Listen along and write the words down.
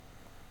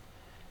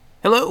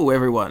Hello,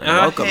 everyone, and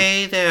welcome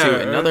hey there.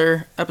 to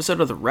another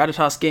episode of the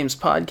Ratatoss Games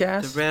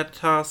Podcast. The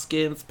Ratatoss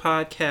Games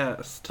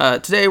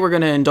Podcast. Today, we're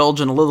going to indulge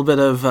in a little bit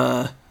of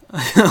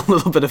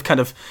kind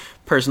of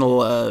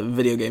personal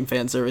video game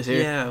fan service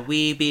here. Yeah,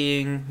 we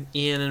being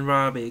Ian and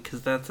Robby,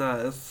 because that's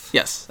us.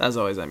 Yes, as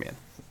always, I'm Ian.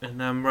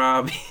 And I'm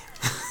Robby.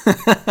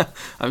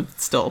 I'm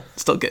still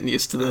getting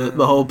used to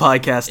the whole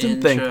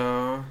podcasting thing.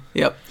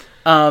 Yep.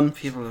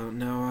 People don't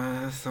know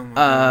us. Oh my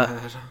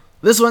god.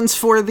 This one's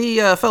for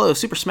the fellow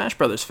Super Smash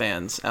Brothers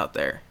fans out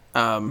there.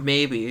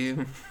 Maybe.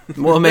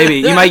 Well, maybe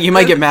you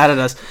might get mad at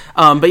us.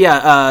 But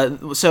yeah.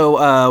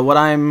 So what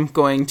I'm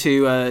going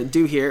to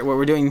do here, what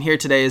we're doing here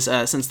today is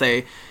since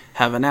they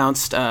have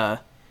announced the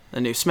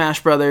new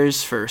Smash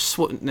Brothers for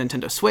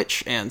Nintendo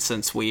Switch, and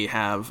since we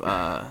have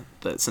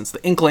since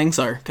the Inklings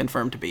are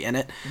confirmed to be in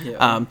it,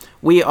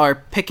 we are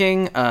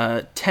picking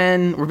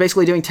 10. We're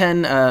basically doing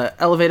 10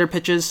 elevator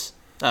pitches.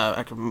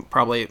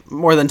 Probably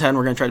more than 10.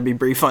 We're going to try to be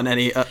brief on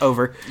any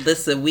over.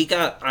 Listen, we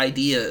got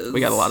ideas. We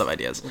got a lot of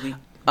ideas. We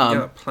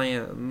got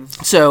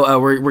plans. So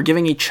we're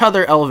giving each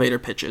other elevator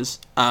pitches,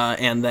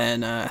 and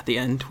then at the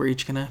end, we're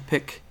each going to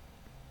pick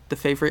the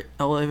favorite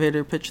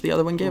elevator pitch the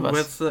other one gave us.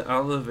 What's the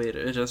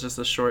elevator? Just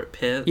a short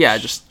pitch? Yeah,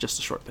 just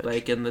a short pitch.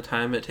 Like in the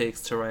time it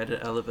takes to ride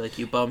an elevator. Like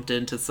you bumped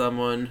into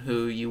someone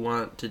who you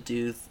want to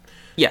do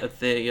a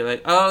thing. You're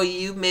like, oh,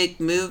 you make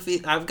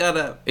movies. I've got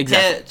a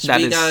pitch.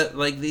 We got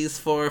like these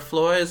 4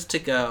 floors to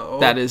go.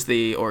 That is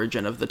the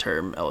origin of the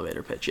term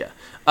elevator pitch. Yeah.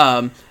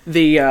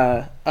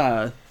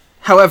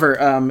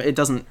 However, it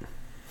doesn't.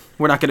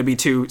 We're not going to be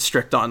too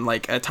strict on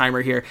like a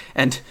timer here,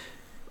 and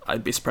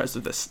I'd be surprised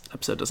if this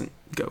episode doesn't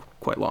go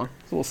quite long.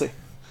 So we'll see.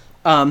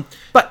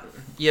 But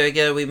yeah,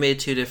 again, we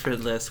made 2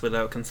 different lists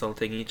without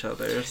consulting each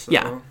other. So.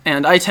 Yeah,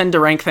 and I tend to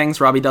rank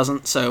things. Robbie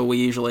doesn't, so we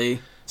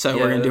usually. So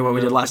we're going to do what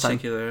we did last time,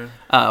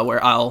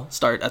 where I'll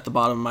start at the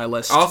bottom of my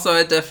list. Also,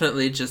 I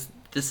definitely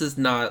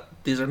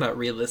these are not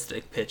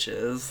realistic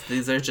pitches.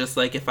 These are just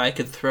like if I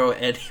could throw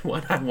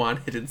anyone I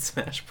wanted in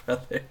Smash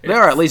Brothers. They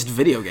are at least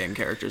video game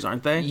characters,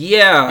 aren't they?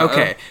 Yeah.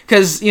 Okay,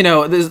 because,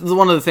 there's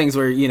one of the things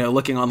where,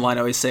 looking online,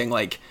 always saying,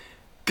 like,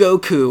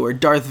 Goku or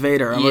Darth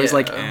Vader. I'm always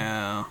like,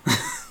 oh.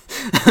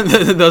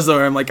 Those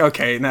are, I'm like,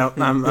 okay, no,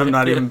 I'm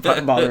not even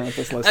bothering with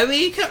this list. I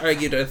mean, you can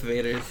argue Darth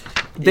Vader's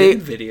in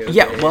video games.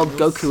 Yeah, well,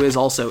 Goku is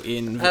also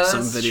in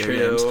some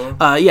video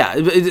games. Yeah,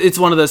 it's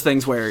one of those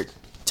things where,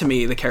 to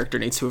me, the character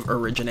needs to have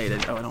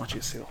originated. Oh, I don't want you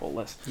to see the whole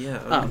list.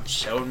 Yeah,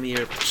 show me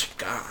your...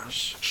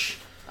 Gosh.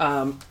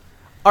 All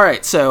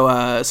right, so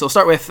we'll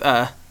start with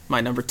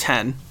my number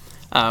 10,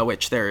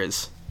 which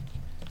there's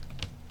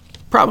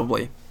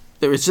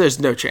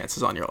no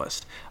chances on your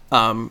list.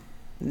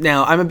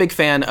 Now, I'm a big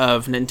fan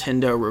of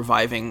Nintendo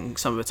reviving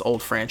some of its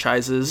old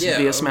franchises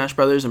via Smash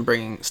Brothers and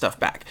bringing stuff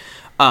back.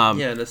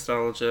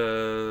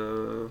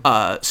 Nostalgia.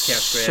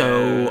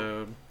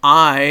 So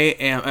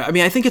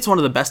I think it's one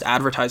of the best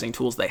advertising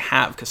tools they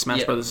have because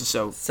Smash Brothers is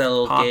so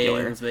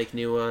popular. Games, make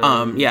new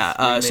ones.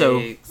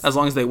 So as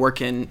long as they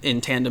work in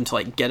tandem to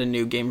like get a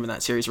new game from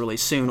that series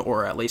released soon,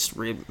 or at least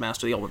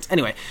remaster the old ones.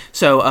 Anyway,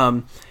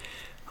 so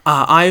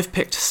I've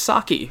picked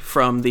Saki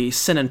from the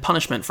Sin and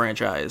Punishment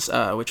franchise,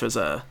 which was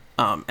a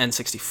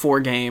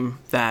N64 game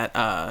that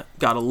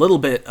got a little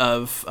bit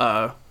of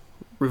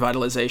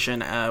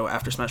revitalization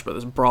after Smash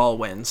Bros. Brawl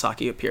when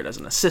Saki appeared as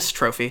an assist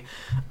trophy.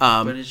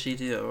 What did she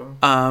do?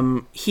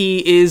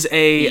 He is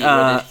a...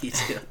 what did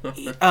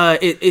he do?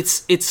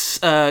 It's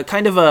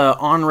kind of a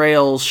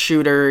on-rails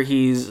shooter.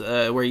 He's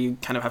where you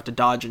kind of have to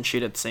dodge and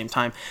shoot at the same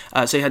time.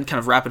 So he had kind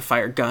of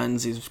rapid-fire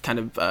guns. He's kind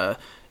of...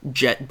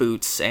 jet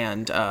boots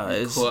and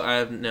cool.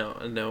 I don't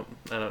know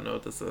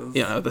what this is.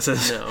 You know what this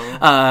is?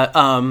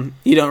 No.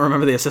 You don't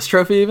remember the assist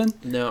trophy even?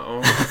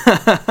 No.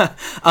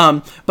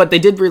 But they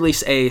did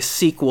release a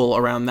sequel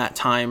around that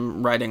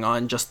time, riding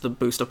on just the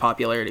boost of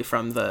popularity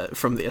from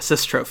the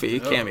assist trophy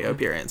cameo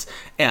appearance,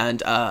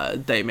 and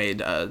they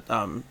made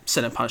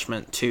Sin and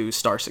Punishment 2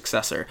 star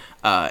successor,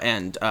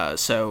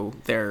 so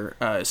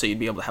you'd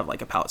be able to have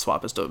like a palette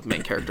swap as the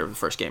main character of the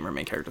first game or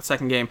main character of the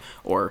second game,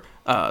 or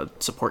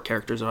support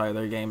characters of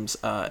either games,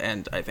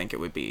 and I think it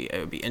would be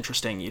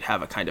interesting. You'd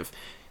have a kind of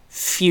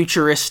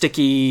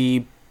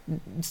futuristic-y,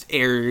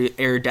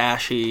 air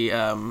dashy,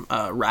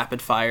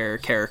 rapid fire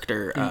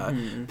character,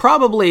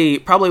 probably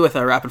with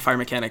a rapid fire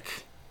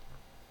mechanic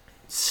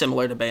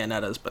similar to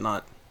Bayonetta's, but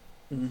not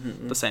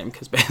the same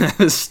because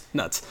Bayonetta's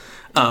nuts.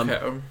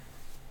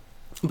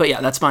 But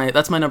yeah, that's my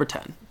number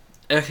 10.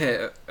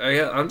 Okay,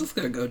 I'm just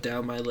gonna go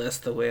down my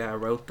list the way I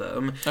wrote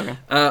them. Okay.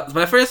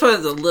 My first one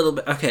is a little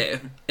bit...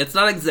 Okay, it's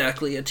not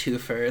exactly a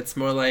twofer. It's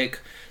more like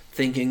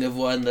thinking of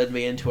one led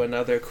me into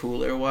another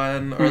cooler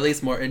one, or at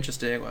least more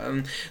interesting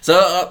one.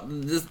 So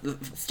this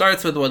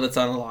starts with one that's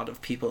on a lot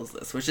of people's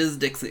lists, which is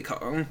Dixie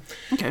Kong.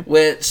 Okay.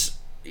 Which,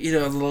 as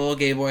a little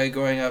gay boy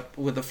growing up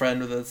with a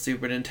friend with a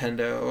Super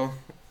Nintendo...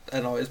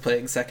 and always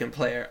playing second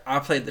player. I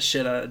played the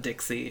shit out of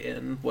Dixie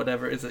in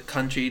whatever, is it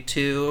Country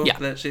 2? Yeah.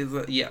 That she's,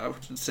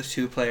 it's a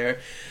 2-player.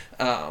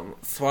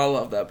 So I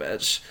love that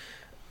bitch.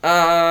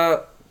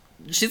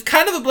 she's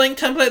kind of a blank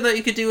template that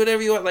you could do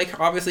whatever you want. Like,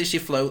 obviously she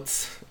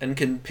floats and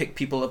can pick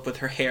people up with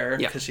her hair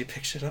because she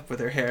picks it up with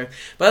her hair.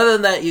 But other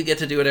than that, you get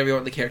to do whatever you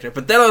want with the character.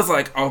 But then I was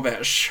like, oh,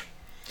 bish.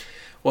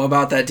 What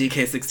about that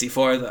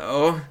DK64,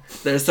 though?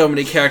 There's so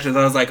many characters.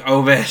 I was like,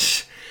 oh,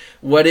 bish.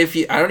 What if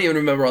you... I don't even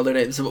remember all their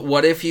names. But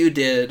what if you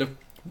did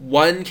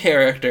one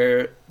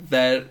character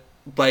that,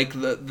 like,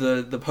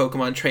 the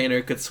Pokemon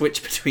trainer could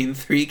switch between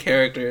 3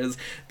 characters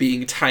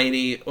being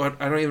tiny... Or,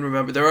 I don't even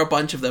remember. There were a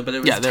bunch of them, but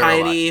it was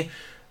tiny...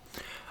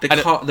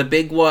 The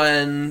big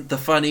one, the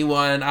funny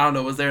one, I don't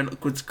know,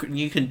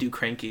 you can do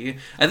Cranky.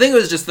 I think it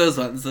was just those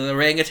ones, the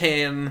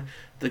orangutan,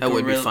 the That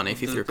would be funny if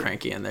you threw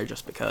Cranky in there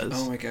just because.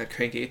 Oh my god,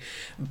 Cranky.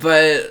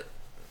 But,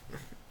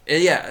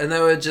 yeah, and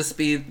that would just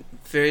be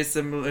very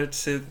similar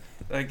to,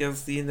 I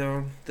guess, the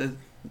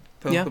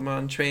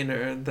Pokemon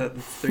trainer,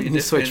 that 3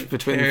 different switch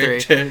between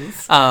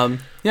characters. The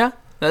 3. Yeah,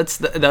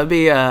 that'd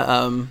be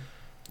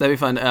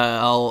fun.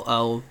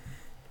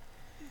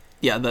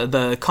 Yeah,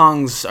 the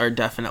Kongs are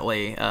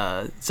definitely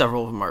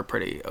several of them are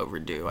pretty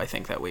overdue. I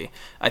think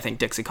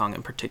Dixie Kong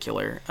in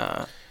particular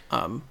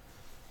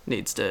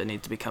needs to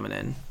be coming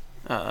in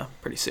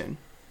pretty soon.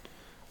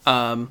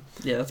 Yeah,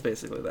 that's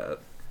basically that.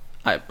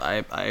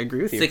 I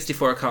agree with you.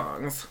 64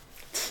 Kongs.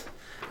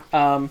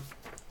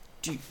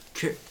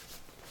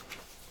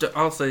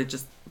 Also,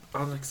 just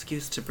an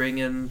excuse to bring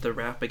in the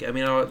rap again. I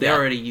mean, they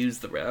already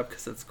used the rap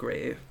because it's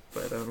great,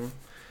 but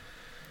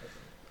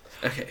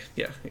okay,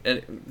 yeah.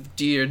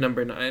 Do your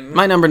number 9.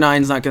 My number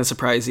 9 is not going to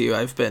surprise you.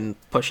 I've been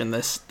throwing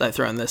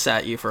this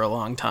at you for a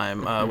long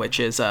time, which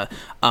is,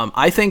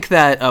 I think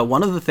that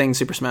one of the things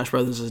Super Smash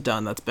Bros. Has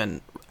done that's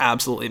been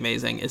absolutely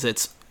amazing is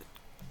it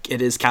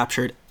has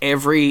captured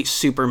every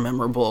super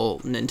memorable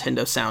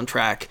Nintendo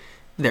soundtrack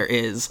there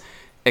is,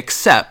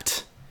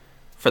 except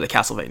for the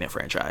Castlevania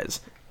franchise.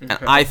 Okay.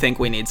 And I think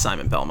we need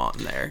Simon Belmont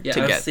in there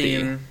to get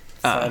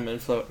Simon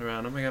floating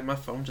around. Oh my god, my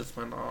phone just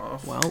went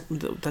off. Well,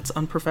 that's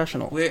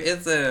unprofessional. Where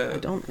is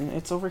it?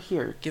 It's over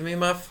here. Give me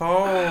my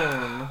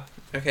phone.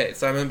 Okay,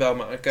 Simon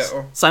Belmont,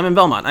 go. Simon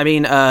Belmont. I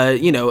mean,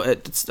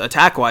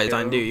 attack-wise,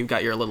 you've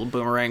got your little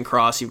boomerang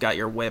cross, you've got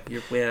your whip,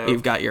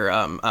 you've got your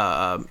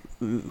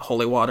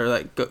holy water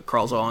that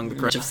crawls along the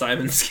ground. Bunch of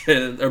Simon's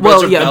skins. All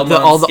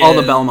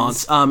the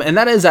Belmonts. And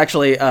that is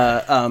actually,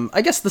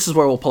 I guess this is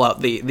where we'll pull out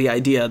the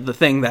idea, the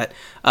thing that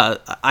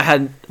I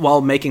had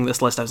while making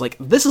this list. I was like,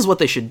 this is what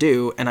they should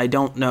do, and I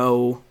don't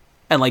know.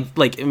 And I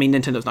mean,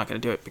 Nintendo's not going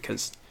to do it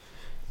because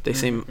they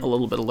seem a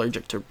little bit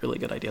allergic to really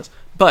good ideas.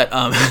 But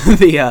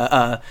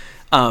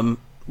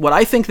what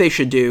I think they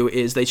should do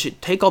is they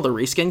should take all the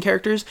reskin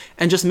characters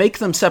and just make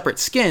them separate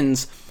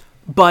skins.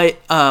 But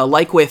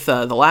like with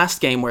the last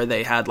game where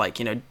they had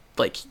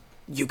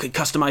you could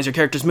customize your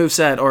character's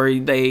moveset, or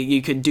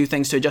you could do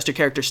things to adjust your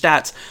character's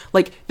stats.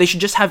 Like, they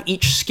should just have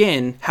each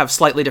skin have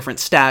slightly different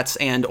stats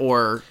and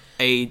or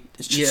a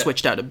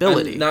switched out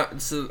ability.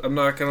 I'm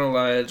not gonna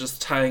lie,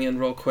 just tying in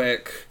real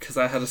quick, because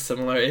I had a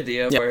similar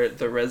idea where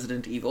the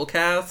Resident Evil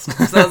cast.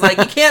 So I was like,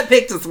 you can't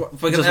pick just one,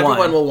 because just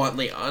everyone will want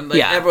Leon.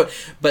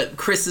 But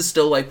Chris is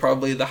still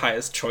probably the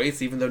highest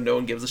choice, even though no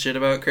one gives a shit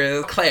about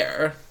Chris.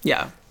 Claire.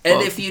 Yeah.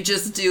 And if you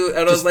just do... And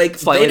I was like,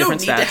 they don't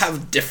need to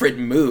have different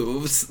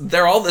moves.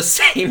 They're all the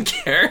same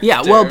character.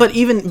 Yeah, well, but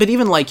even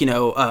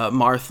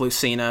Marth,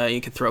 Lucina,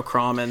 you could throw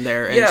Chrom in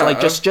there. And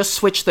just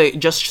switch the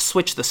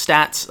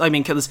stats. I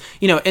mean, because,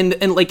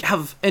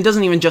 it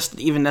doesn't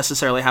even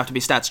necessarily have to be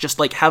stats. Just,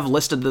 have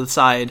listed to the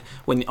side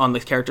when on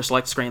the character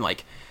select screen,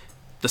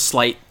 the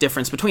slight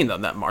difference between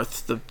them. That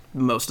Marth,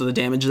 most of the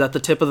damage is at the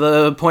tip of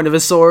the point of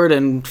his sword,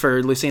 and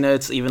for Lucina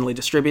it's evenly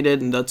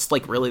distributed, and that's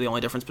really the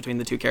only difference between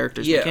the two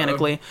characters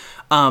mechanically.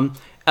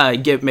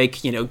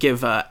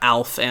 Give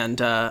Alf and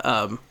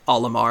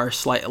Olimar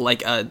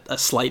a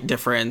slight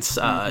difference.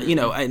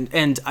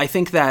 And I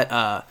think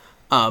that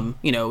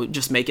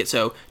just make it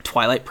so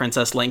Twilight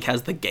Princess Link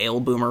has the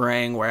Gale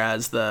Boomerang,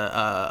 whereas the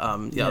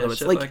other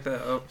one's like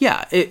that. Oh.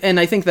 Yeah, and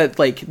I think that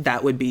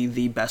that would be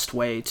the best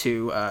way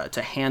to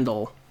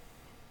handle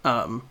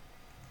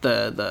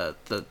the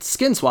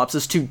skin swaps,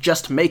 is to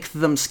just make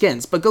them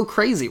skins, but go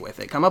crazy with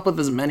it. Come up with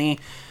as many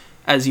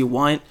as you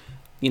want.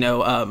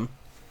 While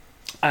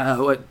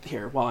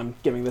I'm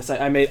giving this,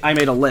 I made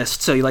a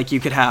list, so you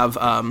could have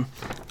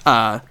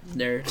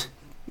nerd.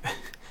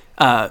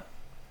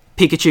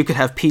 Pikachu could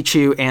have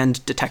Pichu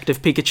and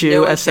Detective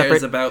Pikachu as separate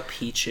cares about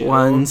Pichu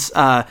ones.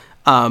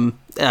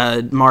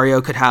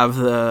 Mario could have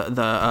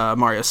the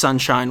Mario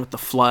Sunshine with the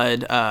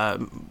flood,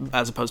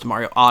 as opposed to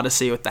Mario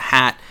Odyssey with the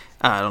hat.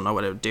 I don't know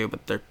what it would do,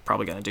 but they're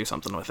probably going to do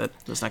something with it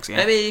this next game.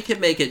 I mean, you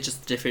could make it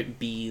just different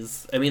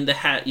bees. I mean, the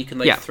hat, you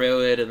can throw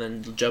it and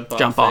then jump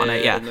on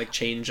it, and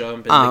chain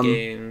jump in the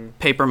game.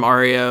 Paper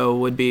Mario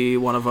would be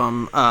one of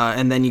them,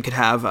 and then you could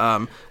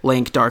have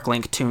Link, Dark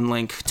Link, Toon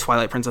Link,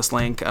 Twilight Princess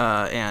Link,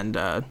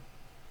 and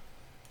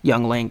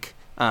Young Link,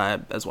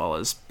 as well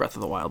as Breath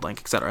of the Wild Link,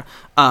 etc.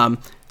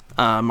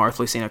 Marth,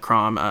 Lucina,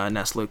 Chrom,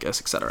 Ness, Lucas,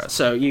 etc.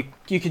 So you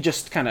could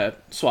just kind of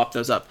swap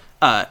those up.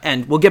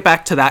 And we'll get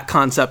back to that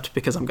concept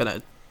because I'm going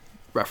to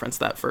reference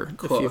that for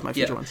Cool. a few of my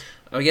future Yeah. ones.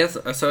 I guess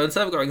so.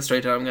 Instead of going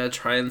straight down, I'm gonna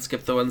try and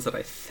skip the ones that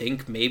I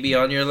think may be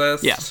on your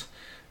list. Yeah.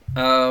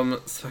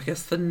 So I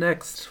guess the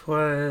next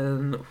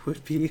one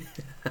would be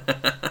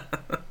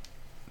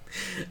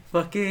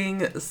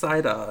fucking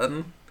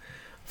Sidon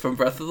from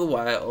Breath of the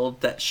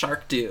Wild, that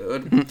shark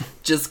dude.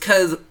 Just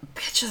cause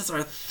bitches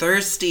are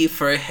thirsty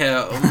for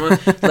him.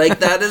 Like,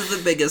 that is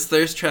the biggest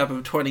thirst trap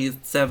of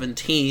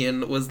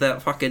 2017, was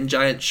that fucking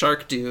giant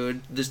shark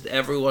dude. Just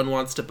everyone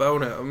wants to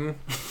bone him.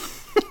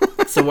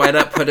 So why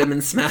not put him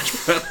in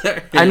Smash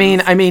Brothers? I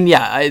mean,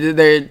 yeah.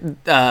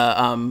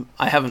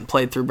 I haven't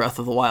played through Breath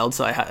of the Wild,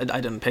 so I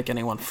didn't pick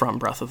anyone from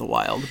Breath of the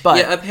Wild. But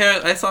yeah,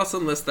 apparently I saw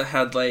some lists that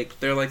had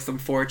they're like some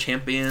 4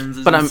 champions,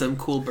 and some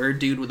cool bird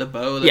dude with a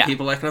bow that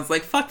people like, and I was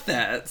like, fuck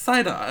that,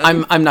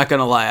 Sidon. I'm not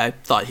gonna lie, I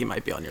thought he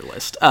might be on your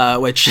list.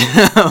 Which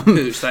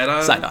Who,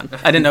 Sidon? Sidon.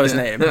 I didn't know his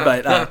name,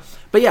 but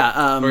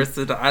yeah. Or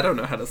Sidon. I don't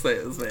know how to say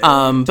his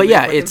name. But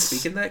yeah, it's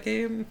speak in that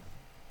game.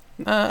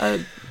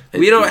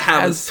 We don't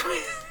have a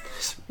Switch.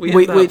 We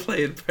have not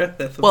played Breath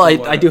of the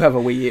Wild. I do have a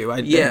Wii U.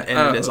 And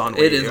it is on Wii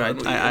U. It is on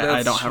Wii U.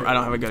 I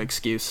don't have a good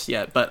excuse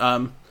yet, but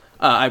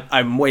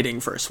I'm waiting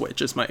for a Switch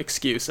is my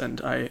excuse,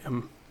 and I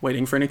am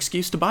waiting for an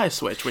excuse to buy a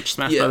Switch, which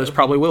Smash Brothers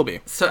probably will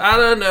be. So I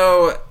don't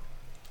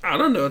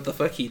know what the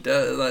fuck he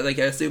does. Like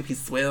I assume he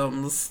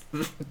swims.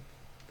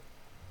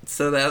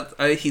 So that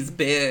he's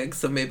big,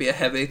 so maybe a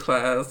heavy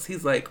class.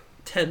 He's like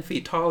 10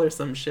 feet tall or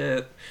some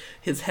shit.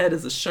 His head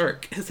is a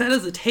shark. His head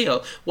is a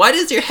tail. Why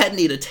does your head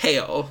need a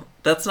tail?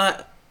 That's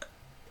not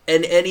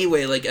in any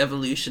way like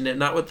evolution, and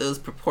not with those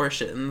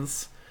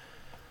proportions.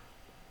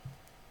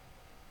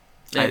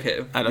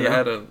 Okay, I don't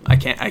know. I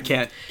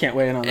can't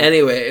weigh in on that.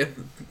 Anyway,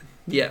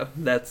 yeah,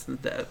 that's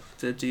that.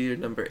 So do your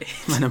number 8.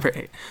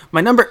 My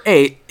number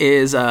 8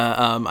 is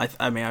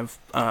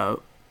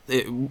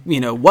it,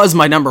 was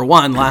my number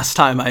 1 last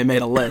time I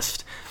made a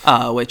list,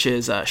 which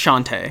is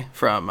Shantae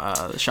from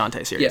the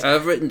Shantae series. Yeah,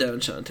 I've written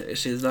down Shantae.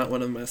 She's not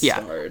one of my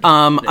starred.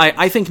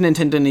 I think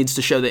Nintendo needs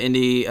to show the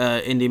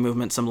indie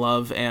movement some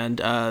love,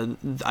 and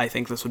I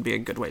think this would be a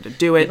good way to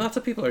do it. Yeah, lots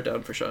of people are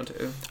down for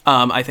Shantae.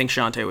 I think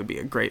Shantae would be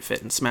a great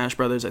fit in Smash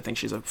Brothers. I think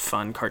she's a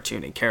fun,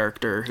 cartoony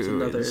character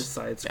who another is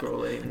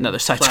side-scrolling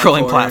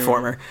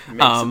platformer.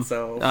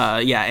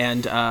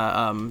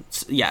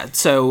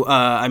 So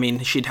I mean,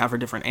 she'd have her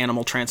different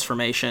animal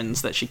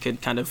transformations that she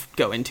could kind of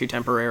go into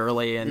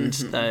temporarily, and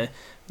the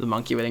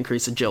monkey would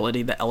increase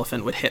agility, the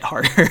elephant would hit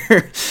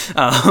harder.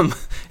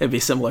 It'd be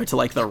similar to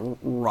like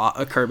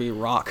a Kirby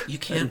rock. You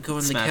can't go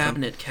in the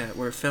cabinet, Cat.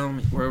 We're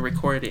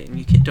recording.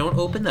 You can't. Don't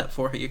open that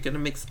for her. You're gonna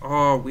make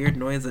weird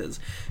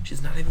noises.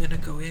 She's not even gonna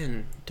go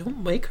in.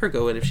 Don't make her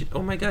go in. If she.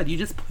 Oh my God! You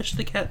just pushed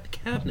the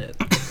cabinet.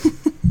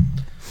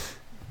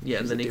 Yeah,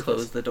 and then he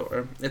closed the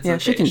door. It's okay.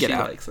 She can get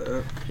out. Likes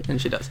it.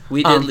 And she does.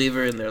 We did leave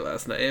her in there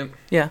last night.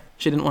 Yeah,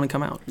 she didn't want to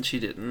come out.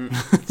 She didn't.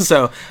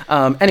 So,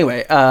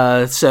 anyway,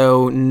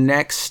 so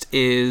next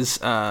is...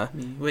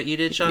 Wait, you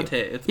did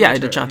Shantae. I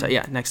did Shantae.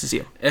 Yeah, next is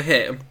you.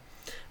 Okay.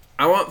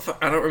 I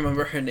don't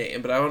remember her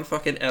name, but I want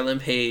fucking Ellen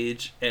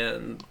Page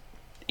and...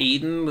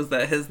 Eden, was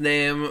that his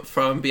name?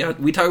 From Beyond.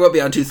 We talk about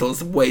Beyond Two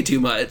Souls way too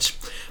much,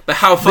 but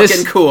how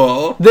fucking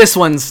cool! This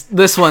one's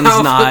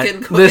how not.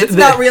 Fucking cool. It's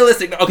not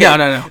realistic. Okay,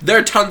 no. There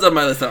are tons on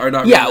my list that are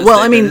not. Yeah, realistic. well,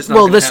 I mean,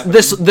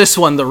 this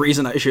one, the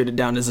reason I shoot it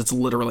down is it's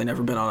literally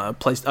never been on a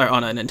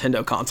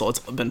Nintendo console. It's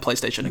been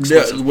PlayStation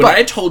exclusive. No, when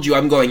I told you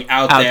I'm going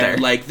out there,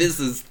 like this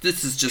is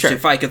just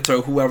if I could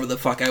throw whoever the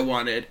fuck I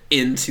wanted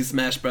into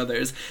Smash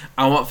Brothers,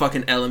 I want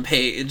fucking Ellen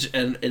Page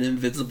and an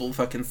invisible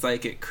fucking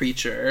psychic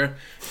creature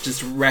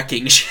just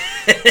wrecking shit.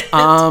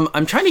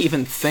 I'm trying to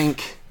even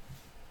think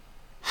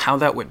how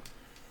that would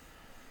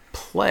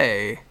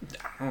play.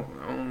 I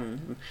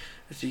don't know.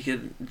 If you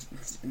could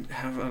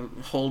have a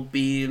hold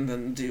B and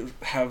then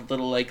have the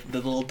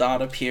little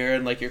dot appear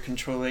and like you're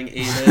controlling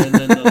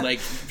Aiden and then like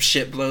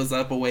shit blows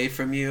up away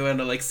from you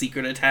and like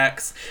secret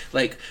attacks.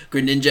 Like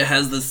Greninja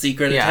has the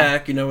secret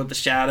attack, with the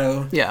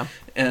shadow. Yeah.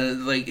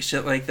 And like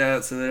shit like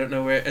that, so they don't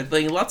know where. And,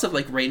 like lots of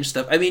like range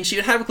stuff. I mean, she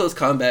would have close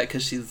combat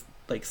because she's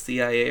like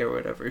CIA or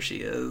whatever she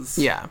is.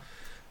 Yeah.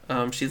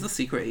 She's a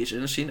secret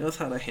agent. She knows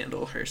how to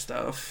handle her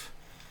stuff.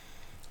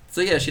 So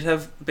yeah, she'd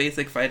have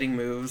basic fighting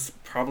moves,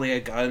 probably a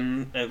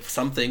gun. If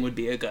something would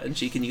be a gun,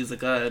 she can use a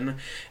gun.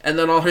 And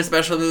then all her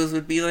special moves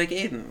would be like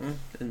Aiden.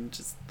 And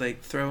just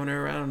like throwing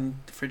her around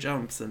for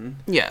jumps and...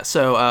 Yeah,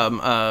 so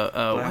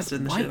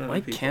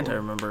why can't I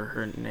remember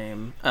her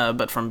name?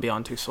 But from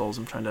Beyond Two Souls,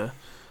 I'm trying to...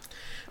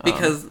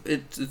 because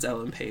it's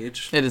Ellen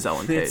Page. It is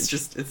Ellen Page.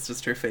 It's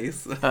just her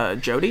face.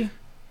 Jody?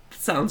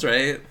 Sounds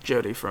right.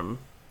 Jody from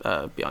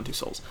Beyond Two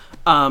Souls.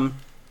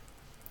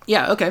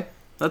 Yeah, okay.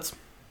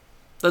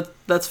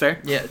 That's fair.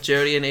 Yeah,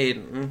 Jody and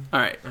Aiden. All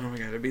right. Oh my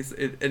God,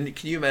 and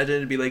can you imagine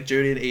it'd be like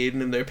Jody and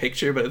Aiden in their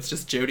picture, but it's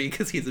just Jody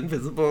because he's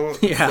invisible.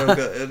 Yeah. So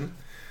good.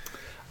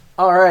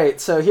 All right,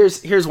 so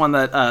here's one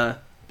that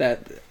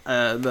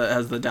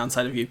has the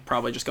downside of you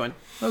probably just going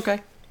okay,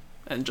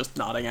 and just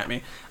nodding at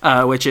me,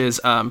 which is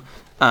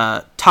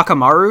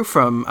Takamaru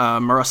from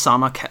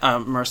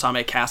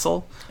Murasame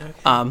Castle. Okay.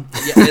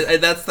 Yeah,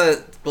 that's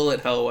the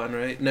Bullet Hell one,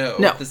 right? No,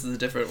 this is a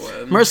different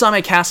one.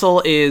 Murasame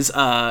Castle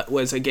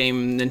was a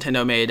game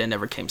Nintendo made and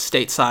never came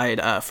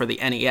stateside for the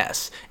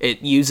NES.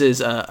 It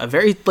uses a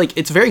very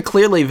it's very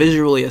clearly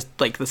visually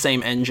like the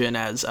same engine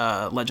as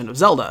Legend of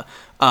Zelda,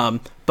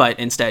 but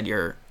instead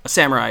you're a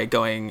samurai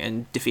going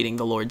and defeating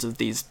the lords of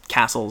these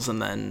castles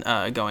and then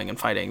going and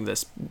fighting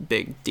this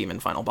big demon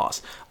final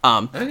boss.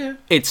 Okay.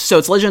 It's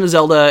Legend of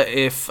Zelda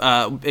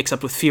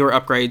except with fewer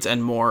upgrades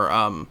and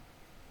more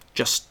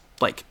just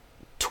like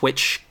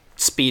twitch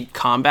speed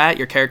combat.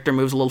 Your character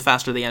moves a little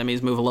faster, the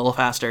enemies move a little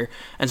faster,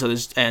 and so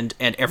there's and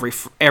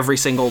every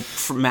single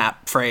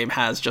map frame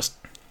has just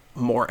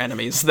more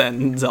enemies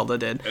than Zelda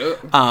did.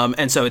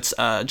 And so it's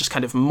just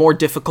kind of more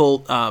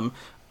difficult.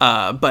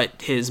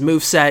 But his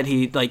moveset,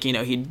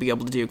 he'd be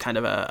able to do kind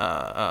of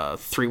a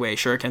three-way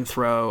shuriken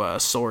throw, a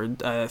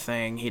sword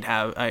thing. He'd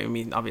have,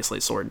 obviously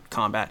sword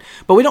combat.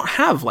 But we don't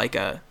have, like,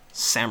 a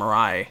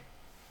samurai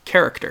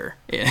character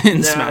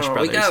in Smash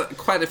Brothers. We got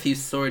quite a few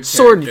sword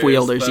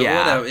wielders,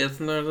 yeah.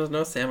 There's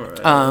no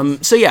samurai.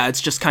 So yeah,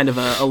 it's just kind of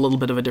a little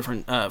bit of a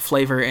different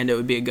flavor, and it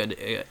would be a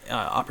good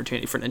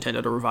opportunity for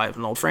Nintendo to revive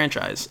an old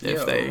franchise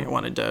if they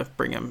wanted to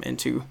bring him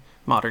into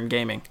modern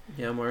gaming.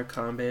 Yeah, more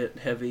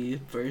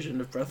combat-heavy version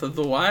of Breath of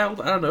the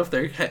Wild. I don't know if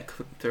they're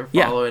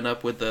following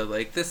up with the,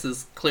 like, this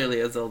is clearly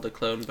a Zelda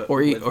clone, but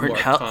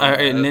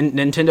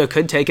Nintendo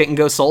could take it and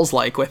go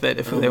Souls-like with it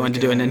if they wanted to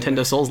do a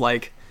Nintendo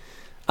Souls-like.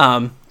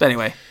 But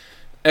anyway.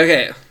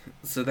 Okay,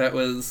 so that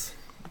was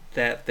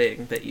that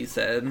thing that you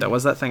said. That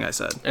was that thing I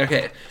said.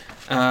 Okay.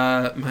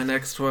 My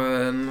next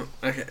one...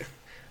 Okay.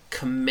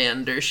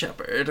 Commander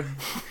Shepard.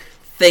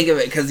 Think of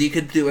it, because you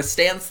could do a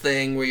stance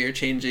thing where you're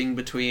changing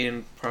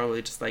between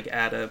probably just like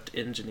adept,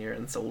 engineer,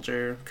 and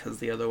soldier, because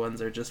the other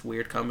ones are just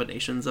weird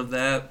combinations of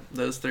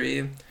those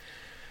three.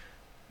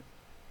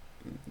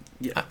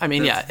 Yeah,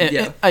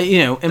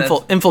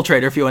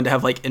 infiltrator if you want to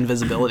have like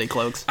invisibility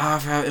cloaks.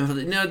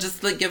 No,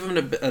 just like give them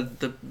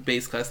the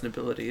base class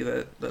ability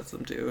that lets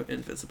them do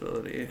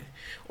invisibility,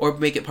 or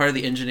make it part of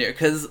the engineer,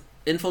 because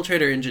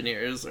infiltrator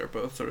engineers are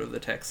both sort of the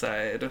tech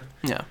side.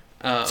 Yeah.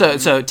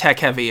 So tech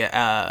heavy,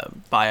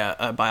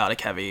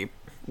 biotic heavy,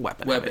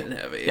 weapon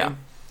heavy. Yeah.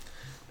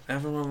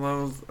 Everyone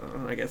loves.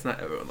 I guess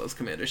not everyone loves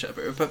Commander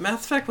Shepard, but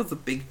Mass Effect was a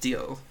big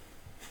deal.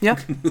 Yeah.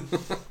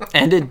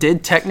 And it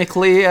did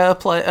technically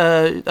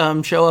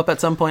show up at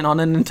some point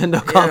on a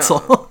Nintendo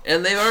console.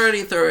 And they're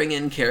already throwing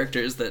in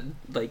characters that,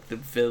 like the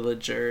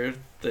villager.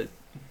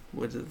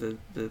 What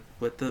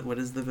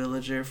is the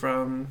villager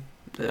from?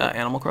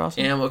 Animal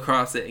Crossing. Animal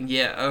Crossing.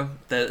 Yeah,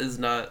 that is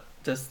not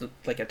just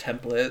like a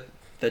template.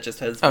 That just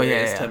has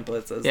various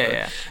templates as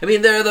I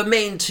mean, they're the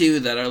main two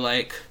that are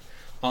like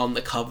on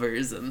the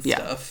covers and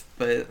stuff,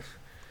 but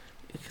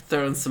you could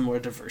throw in some more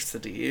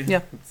diversity.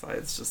 Yeah.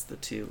 Besides just the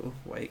two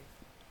white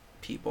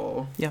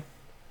people. Yeah.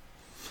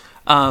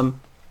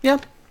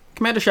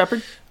 Commander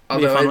Shepard.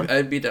 Although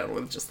I'd be down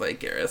with just like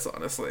Garrus,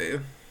 honestly.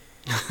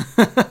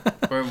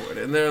 Or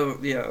Morden.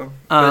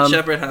 But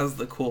Shepard has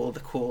the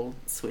cool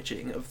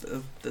switching of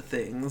the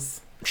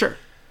things. Sure.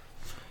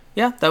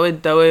 Yeah, that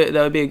would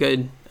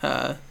be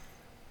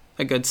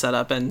a good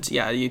setup, and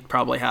you'd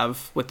probably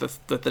have with the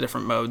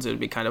different modes, it would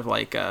be kind of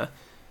like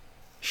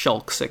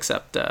Shulks,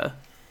 except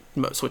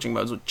switching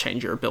modes would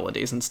change your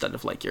abilities instead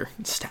of like your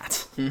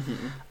stats.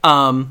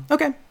 Mm-hmm.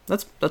 Okay,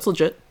 that's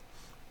legit.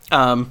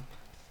 All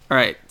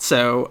right,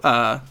 so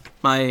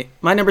my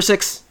number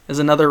 6 is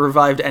another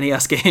revived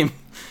NES game,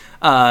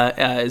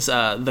 is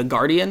The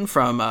Guardian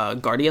from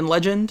Guardian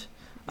Legend.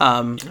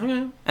 And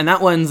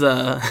that one's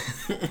that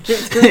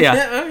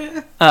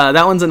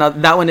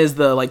one is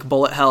the like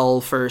bullet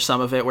hell for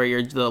some of it, where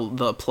you're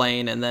the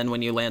plane, and then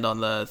when you land on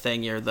the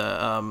thing, you're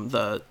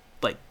the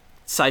like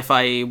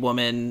sci-fi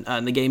woman.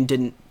 And the game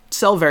didn't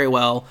sell very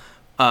well.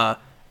 And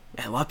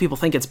a lot of people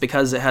think it's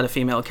because it had a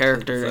female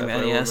character in the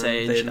NES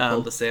age. They didn't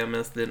pull the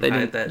Samus. They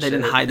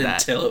didn't hide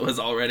that until it was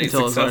already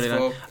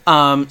successful.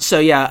 So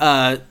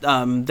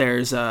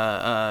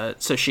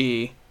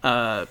she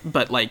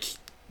but like,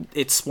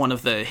 it's one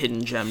of the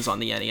hidden gems on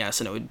the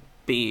NES, and it would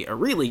be a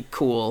really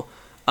cool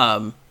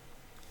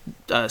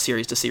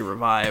series to see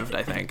revived,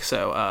 I think.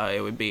 So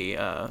it would be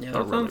a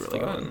really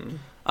good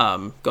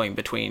one. Going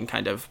between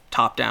kind of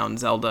top-down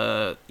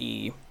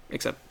Zelda-y,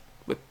 except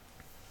with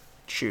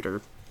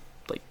shooter,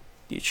 like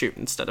you shoot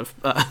instead of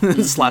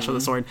slash with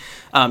a sword.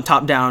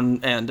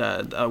 Top-down and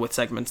with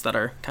segments that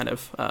are kind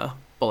of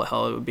bullet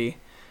hell. It would be,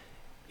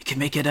 you can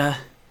make it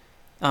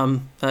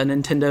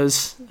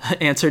Nintendo's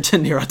answer to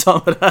Nier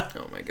Automata.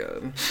 Oh my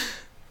god.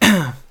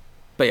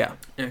 But yeah.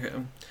 Okay.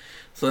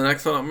 So the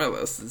next one on my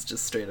list is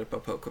just straight up a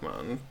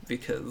Pokemon,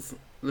 because,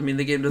 I mean,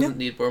 the game doesn't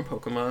need more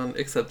Pokemon,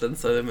 except then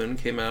Sun and Moon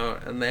came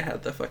out, and they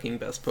had the fucking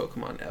best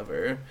Pokemon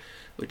ever,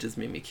 which is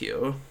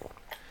Mimikyu.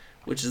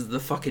 Which is the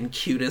fucking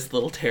cutest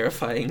little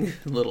terrifying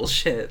little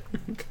shit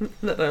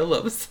that I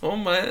love so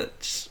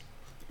much.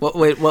 What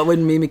would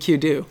Mimikyu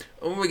do?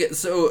 Oh my god,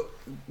 so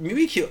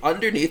Mimikyu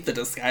underneath the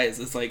disguise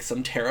is like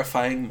some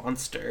terrifying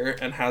monster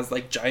and has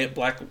like giant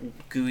black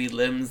gooey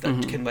limbs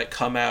that can like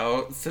come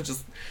out. So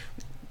just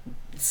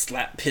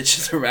slap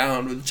pitches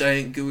around with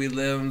giant gooey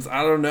limbs.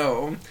 I don't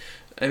know.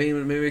 I mean,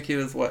 Mimikyu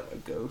is what? A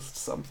ghost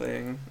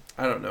something?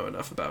 I don't know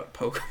enough about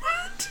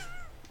Pokemon.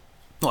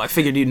 Well, I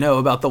figured you'd know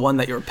about the one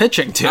that you were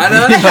pitching to. I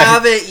don't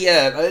have it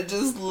yet. I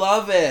just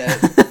love it.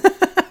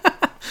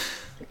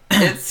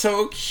 It's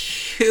so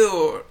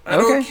cute. I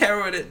don't care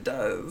what it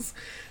does.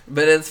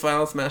 But its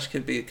Final Smash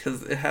could be,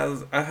 because it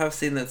has... I have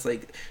seen that's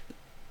like...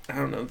 I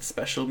don't know,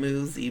 special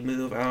moves,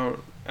 Z-move. I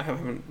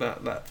haven't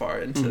not that far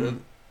into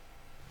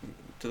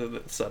to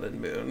the Sun and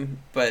Moon,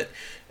 but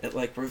it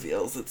like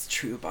reveals its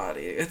true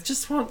body. It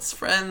just wants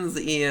friends,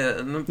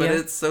 Ian, but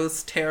it's so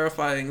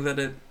terrifying that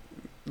it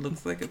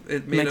looks like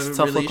it made makes a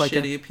itself really look like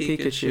shitty a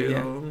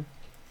Pikachu.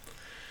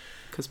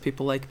 Because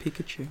people like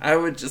Pikachu. I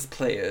would just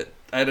play it.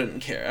 I didn't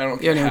care. I don't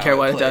care. You don't even care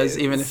what it plays. does,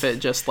 even if it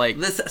just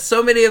like...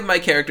 So many of my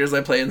characters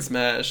I play in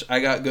Smash, I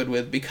got good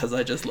with because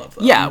I just love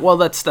them. Yeah, well,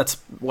 that's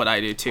what I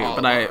do too.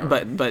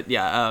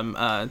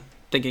 All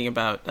Thinking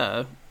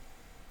about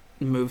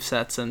move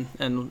sets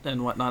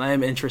and whatnot, I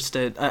am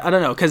interested. I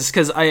don't know,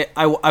 because I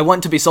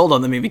want to be sold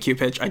on the Mimikyu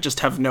pitch. I just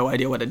have no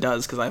idea what it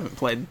does because I haven't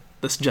played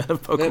this gen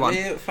of Pokemon. Let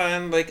me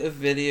find like a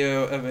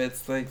video of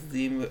its like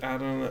I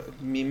don't know,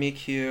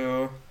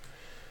 Mimikyu.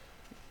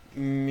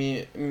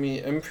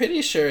 I'm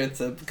pretty sure it's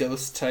a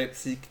ghost type,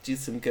 so you could do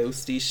some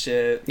ghosty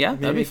shit. Yeah,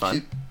 that'd be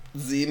fun.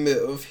 Z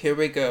move. Here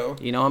we go.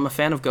 You know, I'm a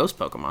fan of ghost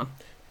Pokemon.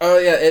 Oh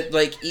yeah, it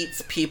like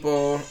eats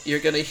people. You're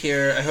gonna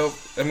hear.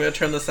 I'm gonna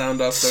turn the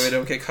sound off so we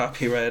don't get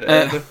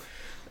copyrighted.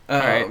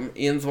 Right.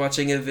 Ian's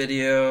watching a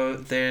video.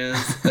 There's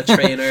a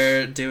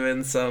trainer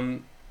doing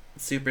some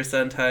Super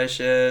Sentai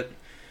shit.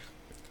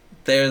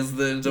 There's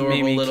the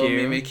adorable little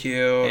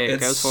Mimikyu.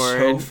 It's goes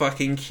so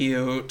fucking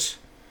cute.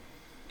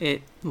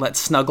 Let's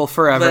snuggle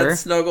forever.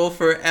 Let's snuggle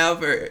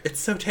forever. It's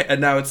so and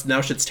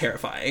now shit's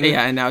terrifying.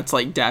 Yeah, and now it's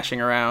like dashing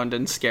around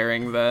and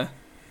scaring the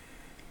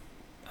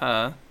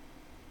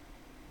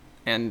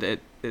and it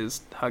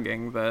is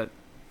hugging the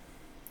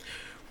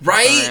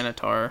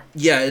Tyranitar.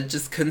 Yeah, it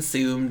just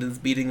consumed and is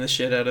beating the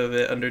shit out of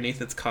it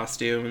underneath its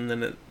costume, and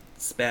then it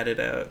spat it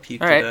out,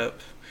 puked it up.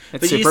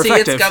 It's but super you see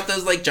effective. It's got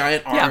those like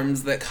giant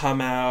arms that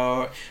come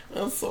out.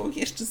 Oh, so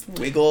you just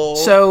wiggle.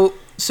 So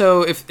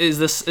is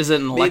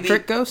it an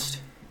electric ghost?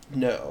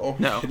 No,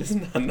 no, it is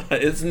not.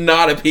 It's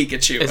not a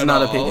Pikachu. It's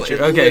not a Pikachu.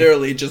 It okay,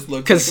 literally just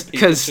looks like a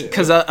Pikachu.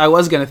 Because I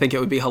was gonna think it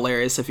would be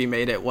hilarious if you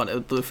made it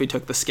if we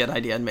took the skit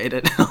idea and made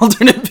it an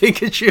alternate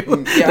Pikachu.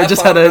 Yeah, that I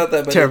just had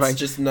a terrifying. It's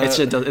just not.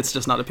 It's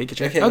just not a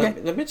Pikachu. Okay, okay.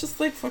 Let me just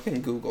like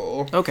fucking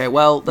Google. Okay,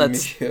 well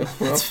that's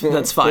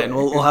fine.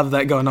 We'll have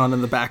that going on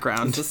in the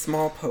background. It's a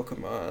small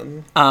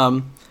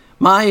Pokemon.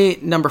 My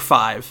number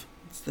 5.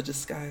 It's the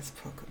disguised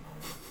Pokemon.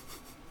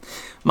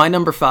 My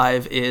number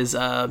 5 is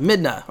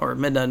Midna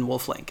and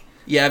Wolflink.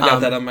 Yeah, I've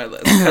got that on my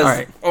list. All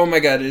right. Oh my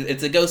god,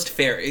 it's a ghost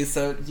fairy,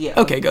 so yeah.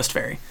 Okay, ghost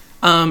fairy.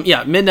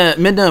 Midna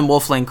and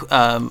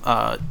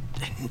Wolflink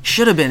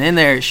should have been in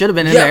there.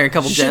 There a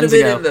couple gens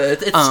ago.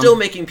 It's still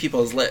making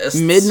people's lists.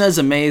 Midna's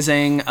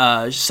amazing.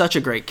 Such a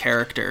great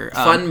character.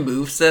 Fun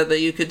moveset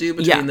that you could do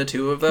between the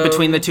two of them.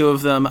 Between the two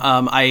of them,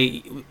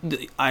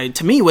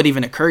 to me, what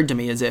even occurred to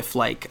me is if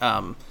like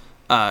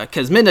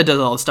because Midna does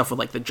all the stuff with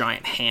like the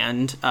giant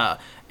hand,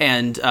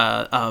 and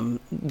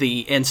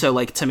so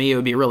like to me it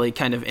would be really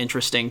kind of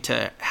interesting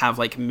to have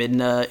like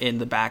Midna in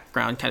the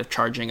background kind of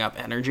charging up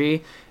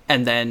energy,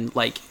 and then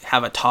like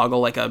have a toggle,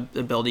 like a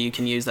ability you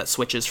can use that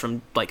switches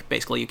from like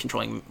basically you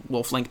controlling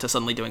Wolflink to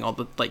suddenly doing all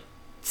the like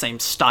same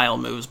style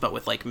moves but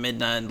with like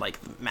Midna and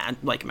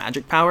like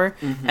magic power,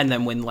 and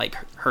then when like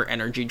her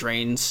energy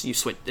drains, you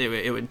switch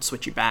it would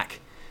switch you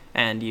back.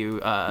 And you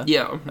would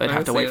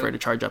have to wait for it to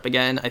charge up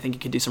again. I think you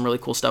could do some really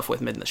cool stuff with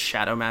Midna's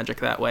shadow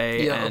magic that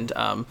way. Yeah. And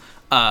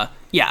Midna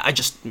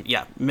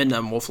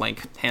and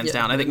Wolflink, hands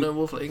down. I think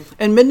Wolflink.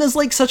 And Midna's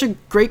like such a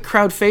great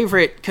crowd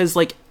favorite because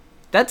like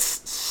that's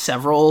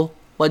several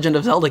Legend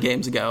of Zelda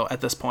games ago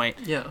at this point.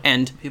 Yeah.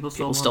 And people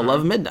still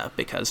love Midna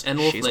because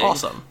she's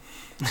awesome.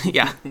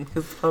 Yeah.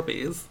 Because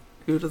puppies.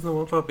 Who doesn't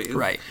want puppies?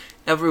 Right.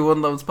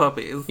 Everyone loves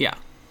puppies. Yeah.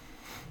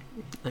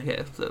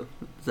 Okay, so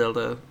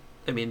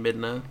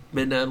Midna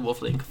and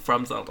Wolflink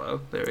from Zelda.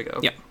 There we go.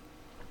 Yeah.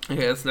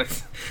 Okay, that's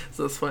next.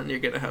 So this one you're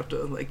gonna have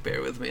to like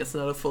bear with me. It's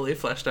not a fully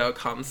fleshed out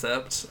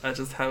concept. I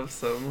just have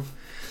some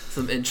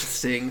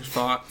interesting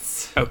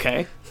thoughts.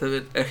 Okay.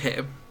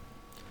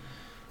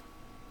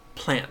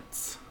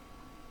 Plants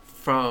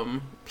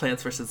from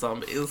Plants vs.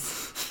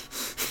 Zombies.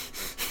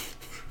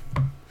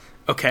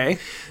 Okay.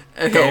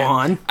 Go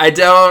on. I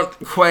don't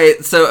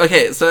quite. So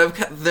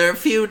there are a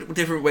few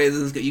different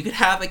ways. You could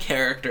have a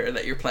character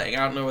that you're playing.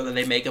 I don't know whether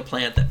they make a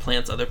plant that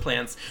plants other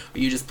plants, or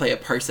you just play a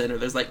person, or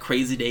there's like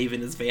Crazy Dave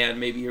in his van.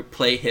 Maybe you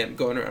play him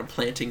going around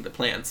planting the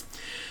plants,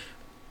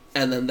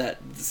 and then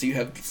so you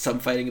have some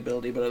fighting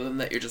ability. But other than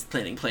that, you're just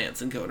planting plants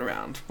and going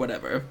around,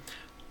 whatever.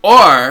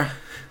 Or,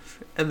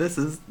 and this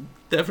is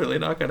definitely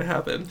not going to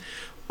happen.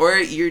 Or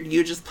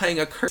you're just playing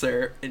a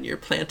cursor and you're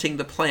planting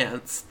the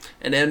plants,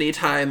 and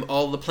anytime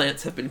all the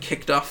plants have been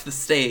kicked off the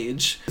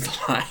stage, it's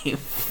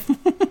alive.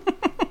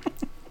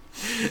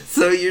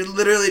 So you're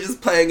literally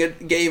just playing a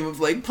game of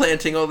like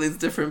planting all these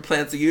different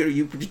plants.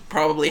 You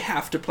probably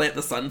have to plant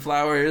the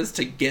sunflowers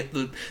to get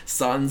the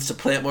suns to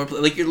plant more.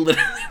 Like you're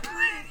literally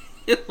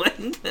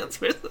playing Plants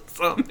vs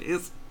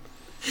Zombies,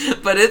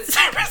 but it's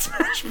Super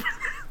Smash Bros.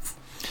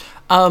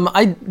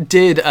 I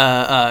did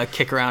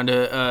kick around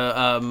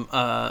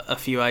a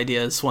few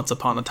ideas once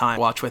upon a time,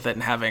 watch with it,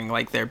 and having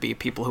like there be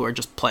people who are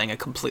just playing a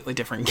completely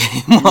different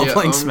game while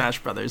playing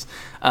Smash Brothers,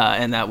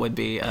 and that would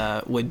be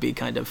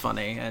kind of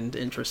funny and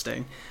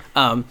interesting.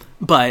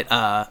 But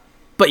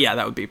yeah,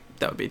 that would be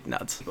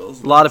nuts. A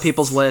lot of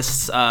people's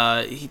lists.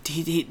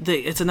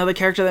 It's another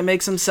character that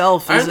makes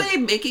himself. Are they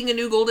making a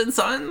new Golden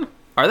Sun?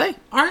 Are they?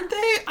 Aren't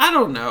they? I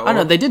don't know. I don't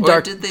know. They did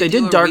Dark. Did they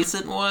did Dark.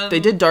 Recent one?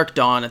 They did Dark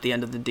Dawn at the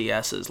end of the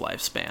DS's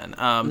lifespan.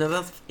 No,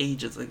 that's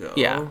ages ago.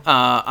 Yeah.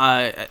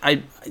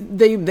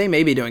 They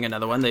may be doing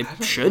another one. They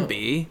should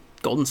be.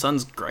 Golden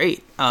Sun's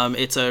great.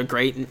 It's a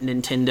great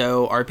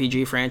Nintendo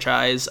RPG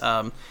franchise.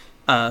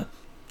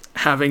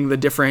 Having the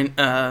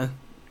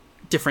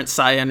different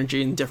Psy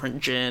Energy and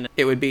different Jin,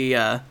 it would be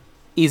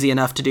easy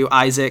enough to do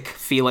Isaac,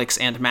 Felix,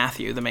 and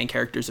Matthew, the main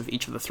characters of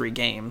each of the 3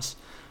 games.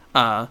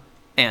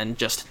 And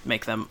just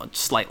make them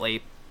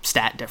slightly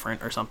stat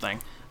different or something.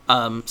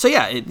 So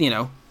yeah,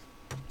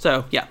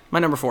 my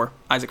number 4,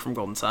 Isaac from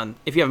Golden Sun.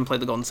 If you haven't played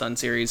the Golden Sun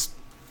series,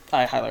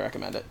 I highly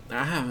recommend it.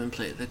 I haven't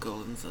played the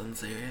Golden Sun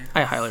series.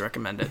 I highly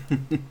recommend it.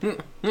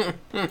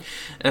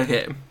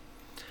 Okay.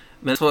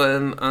 This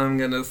one, I'm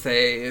gonna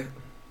say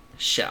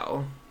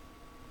Shell.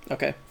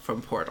 Okay.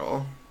 From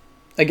Portal.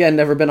 Again,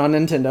 never been on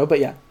Nintendo, but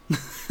yeah.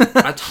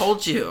 I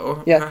told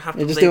you. Yeah, I have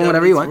you're to just doing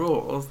whatever you want.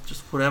 Rules,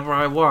 just whatever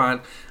I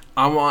want.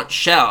 I want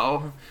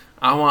Shell.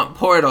 I want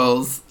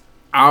portals.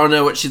 I don't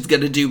know what she's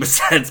gonna do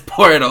besides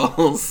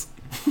portals.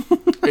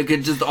 It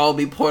could just all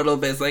be portal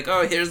based. Like,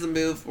 oh, here's the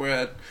move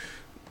where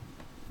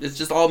it's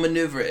just all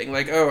maneuvering.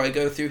 Like, oh, I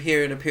go through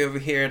here and appear over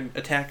here and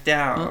attack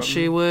down. Well,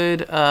 she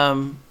would.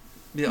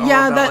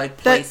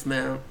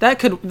 Placement. That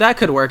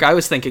could work. I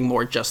was thinking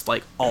more just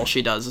like all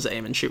she does is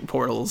aim and shoot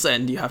portals,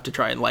 and you have to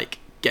try and like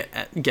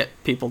get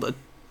people to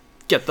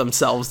get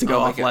themselves to go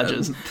off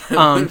ledges.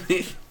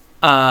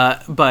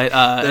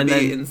 That'd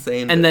be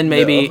insane. And then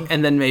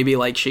maybe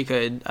like she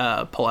could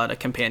pull out a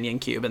companion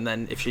cube, and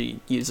then if she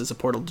uses a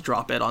portal to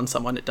drop it on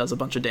someone, it does a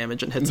bunch of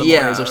damage and hits them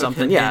or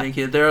something. Yeah,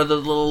 cube. There are the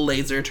little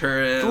laser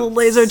turrets. There's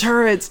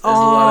a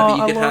lot of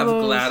it. You could have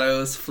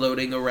GLaDOS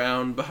floating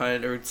around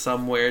behind or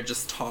somewhere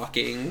just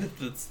talking.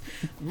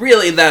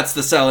 That's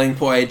the selling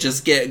point.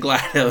 Just get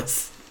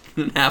GLaDOS.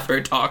 And have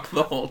her talk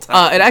the whole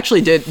time. It actually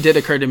did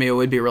occur to me it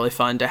would be really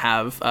fun to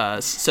have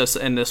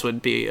and this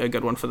would be a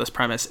good one for this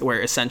premise,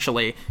 where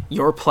essentially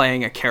you're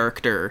playing a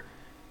character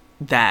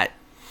that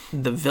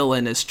the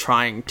villain is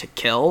trying to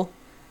kill,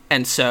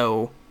 and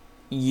so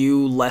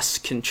you less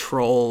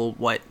control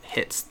what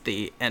hits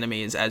the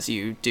enemies as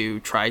you do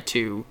try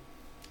to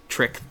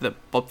trick the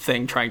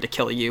thing trying to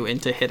kill you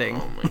into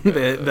hitting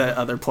the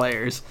other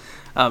players.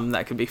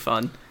 That could be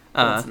fun.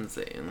 That's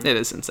insane. It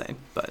is insane,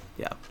 but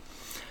yeah.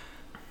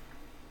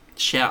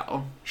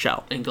 Shell.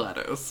 And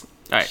GLaDOS. All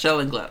right. Shell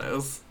and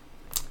GLaDOS.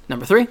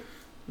 Number 3?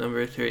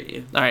 Number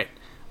 3. All right.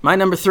 My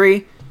number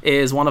 3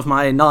 is one of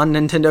my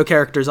non-Nintendo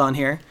characters on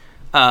here,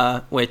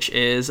 which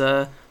is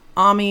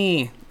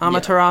Amaterasu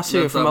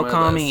from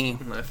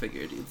Okami. I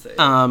figured you'd say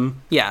it.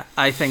 Yeah,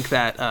 I think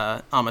that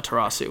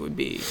Amaterasu would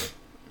be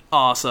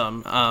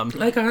awesome.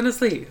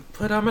 Honestly,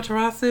 put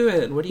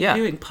Amaterasu in. What are you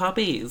doing?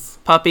 Puppies.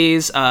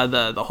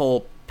 The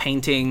whole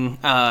painting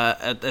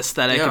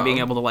aesthetic and being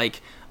able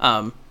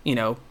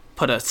to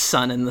put a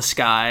sun in the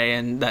sky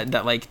and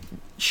that like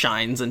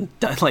shines and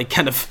like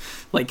kind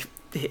of like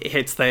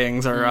hits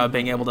things, or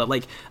being able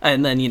to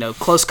and then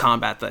close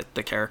combat that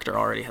the character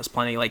already has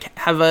plenty,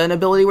 have an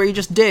ability where you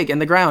just dig in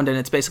the ground and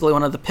it's basically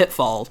one of the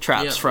pitfall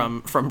traps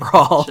from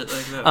Brawl. Shit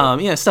like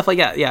that. Stuff like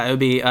that. Yeah, it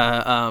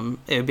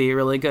would be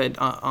really good.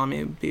 It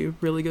would be a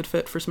really good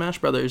fit for Smash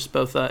Brothers,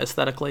 both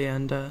aesthetically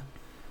and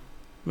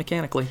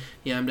mechanically.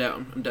 Yeah, I'm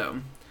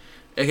down.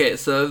 Okay,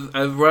 so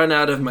I've run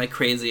out of my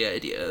crazy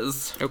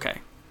ideas. Okay.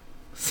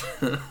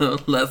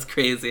 Less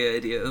crazy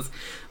ideas.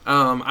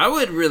 I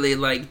would really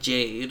like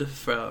Jade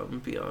from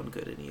Beyond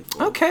Good and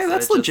Evil. Okay,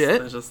 that's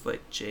legit. I just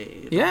like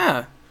Jade.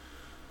 Yeah.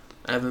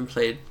 I haven't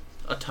played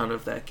a ton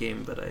of that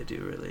game, but I do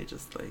really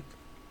just like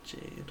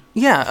Jade.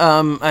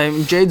 Yeah,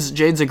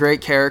 Jade's a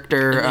great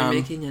character.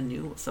 And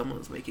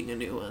someone's making a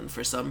new one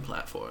for some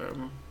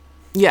platform.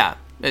 Yeah,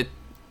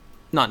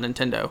 not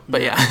Nintendo,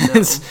 but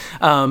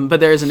No. but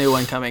there is a new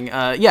one coming.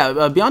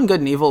 Beyond Good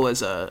and Evil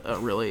is a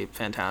really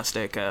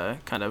fantastic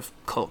kind of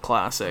cult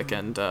classic,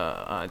 and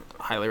I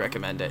highly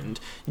recommend it. And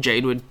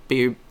Jade would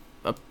be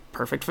a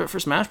perfect fit for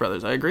Smash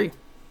Brothers. I agree.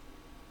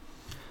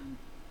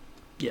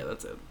 Yeah,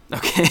 that's it.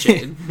 Okay.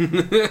 Jade.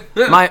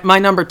 my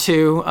number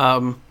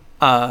 2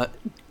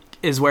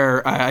 is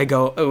where I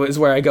go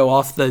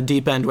off the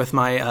deep end with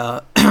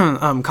my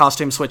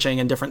costume switching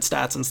and different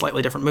stats and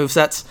slightly different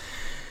movesets.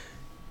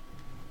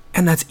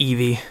 And that's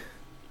Eevee.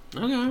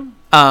 Okay.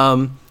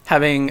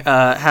 having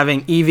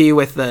Eevee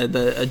with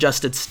the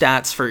adjusted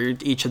stats for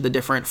each of the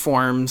different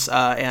forms,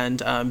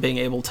 and being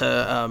able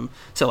to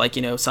so like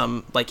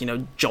some like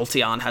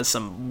Jolteon has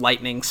some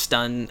lightning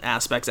stun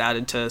aspects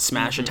added to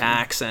smash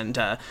attacks, and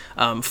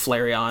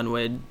Flareon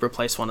would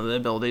replace one of the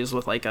abilities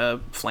with like a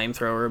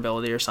flamethrower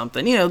ability or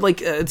something,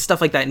 like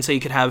stuff like that. And so you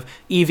could have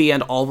Eevee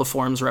and all the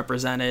forms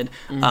represented.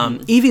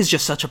 Eevee is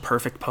just such a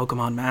perfect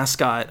Pokemon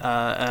mascot,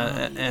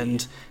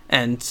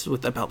 and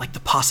with about like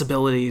the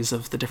possibilities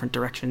of the different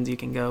directions you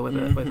can go with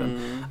him.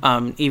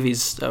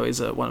 Eevee's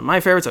always one of my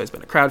favorites. Always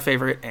been a crowd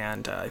favorite,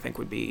 and I think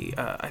would be.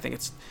 I think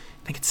it's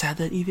sad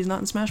that Eevee's not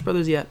in Smash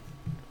Brothers yet.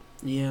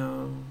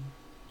 Yeah.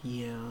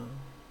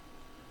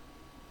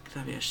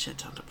 That'd be a shit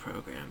ton to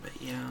program, but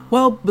yeah.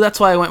 Well, that's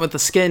why I went with the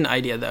skin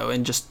idea though,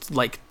 and just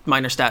like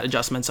minor stat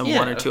adjustments on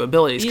one or two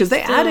abilities, because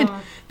they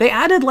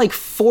added like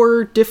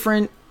 4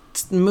 different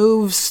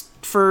moves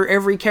for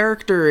every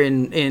character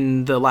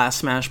in the last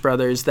Smash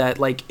Brothers that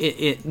like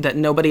that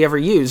nobody ever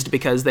used,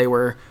 because they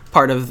were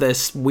part of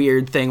this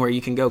weird thing where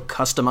you can go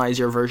customize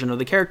your version of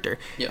the character.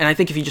 And I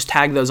think if you just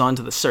tag those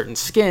onto the certain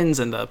skins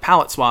and the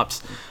palette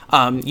swaps,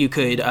 you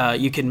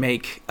could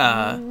make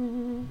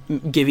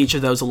give each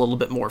of those a little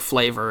bit more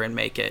flavor and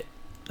make it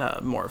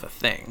more of a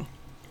thing.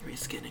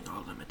 Reskinning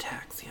all them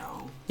attacks,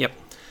 yo. Yep.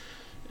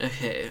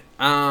 Okay.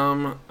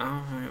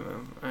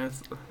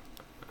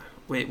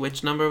 Wait,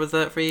 which number was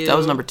that for you? That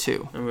was number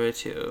 2. Number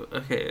 2.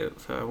 Okay,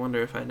 so I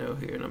wonder if I know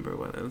who your number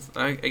 1 is.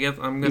 I guess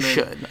I'm gonna... You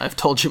should. I've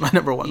told you my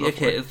number 1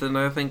 before. Okay, then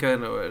I think I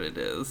know what it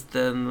is.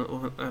 Then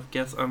I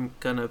guess I'm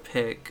gonna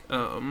pick,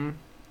 I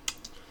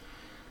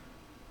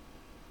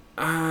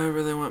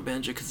really want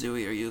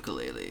Banjo-Kazooie or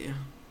Ukulele.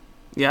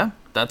 Yeah,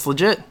 that's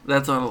legit.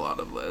 That's on a lot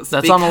of lists.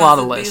 That's on a lot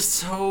of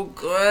lists. Be so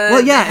good.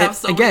 Well, yeah, they have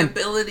so many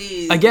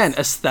abilities. Again,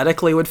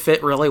 aesthetically would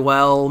fit really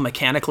well.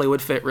 Mechanically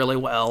would fit really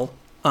well.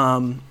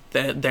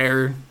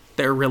 They're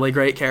really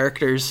great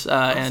characters.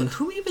 And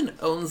who even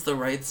owns the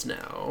rights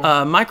now?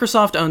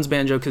 Microsoft owns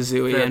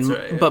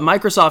Banjo-Kazooie, but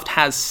Microsoft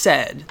has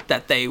said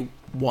that they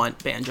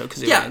want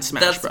Banjo-Kazooie in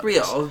Smash Bros. That's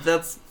real.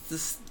 That's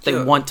just,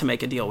 they want to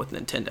make a deal with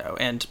Nintendo,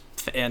 and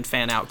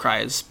fan outcry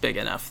is big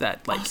enough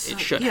that like it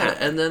should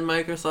happen. And then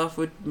Microsoft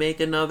would make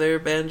another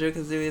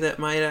Banjo-Kazooie that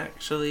might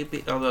actually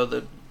be, although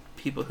the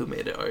people who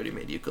made it already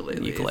made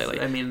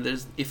ukulele. I mean,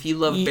 if you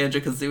love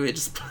Banjo-Kazooie,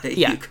 just play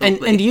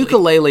ukulele. And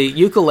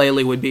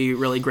ukulele would be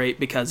really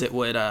great, because it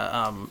would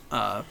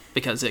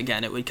because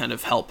again it would kind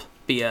of help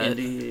be a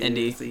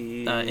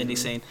indie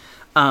scene.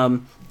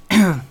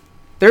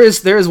 There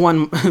is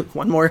one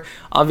more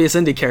obvious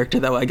indie character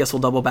that I guess we'll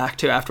double back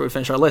to after we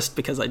finish our list,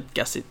 because I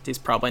guess he's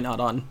probably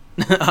not on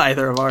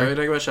either of our... Are we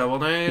talking about Shovel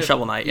Knight?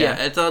 Shovel Knight,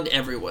 yeah. It's on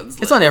everyone's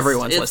list. It's on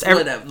everyone's list.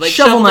 Like,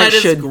 Shovel Knight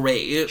is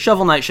great.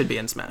 Shovel Knight should be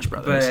in Smash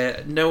Brothers.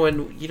 But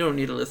you don't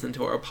need to listen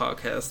to our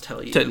podcast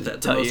tell you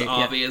that the most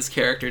obvious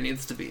character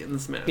needs to be in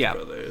Smash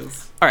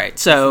Brothers. All right,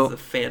 so... This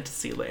is a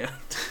fantasy land.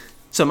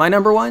 So my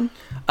number one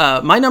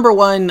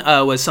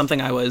was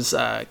something I was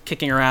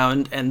kicking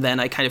around, and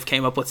then I kind of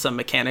came up with some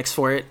mechanics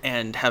for it,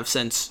 and have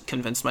since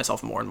convinced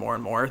myself more and more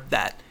and more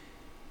that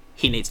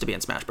he needs to be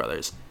in Smash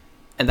Brothers,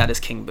 and that is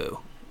King Boo.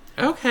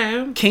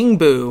 Okay. King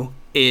Boo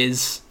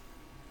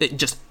it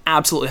just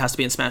absolutely has to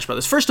be in Smash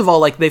Brothers. First of all,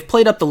 like, they've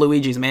played up the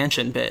Luigi's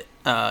Mansion bit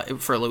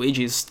for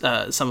Luigi's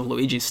some of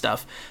Luigi's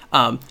stuff,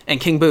 and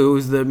King Boo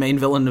is the main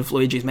villain of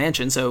Luigi's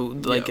Mansion, so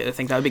I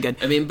think that would be good.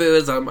 I mean, Boo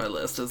is on my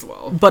list as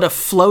well. But a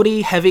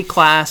floaty, heavy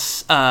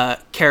class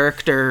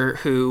character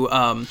who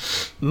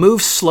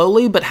moves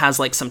slowly but has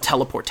like some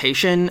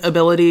teleportation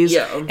abilities,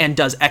 and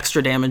does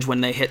extra damage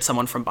when they hit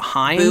someone from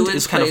behind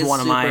is kind of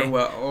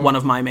one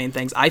of my main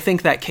things. I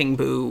think that King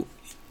Boo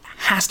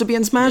has to be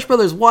in Smash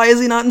Brothers. Why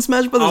is he not in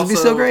Smash Brothers? It'd be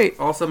so great.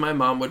 Also, my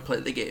mom would play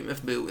the game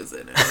if Boo was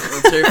in it.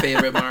 It's her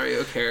favorite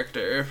Mario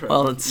character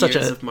from it's such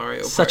years of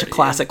Mario such Party. A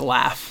classic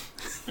laugh.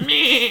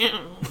 That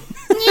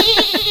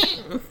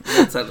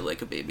sounded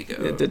like a baby goat.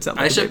 It did sound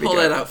like I should pull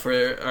that out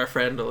for our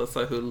friend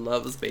Alyssa, who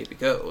loves baby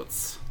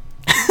goats.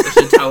 I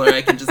should tell her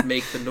I can just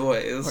make the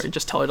noise. Or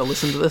just tell her to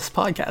listen to this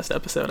podcast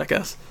episode, I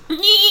guess.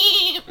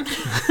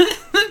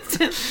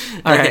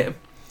 All right.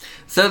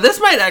 So this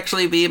might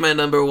actually be my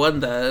number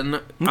one then.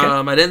 Okay.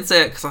 I didn't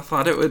say it because I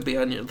thought it would be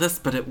on your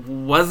list, but it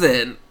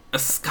wasn't.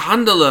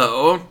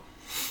 Escandalo.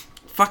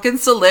 Fucking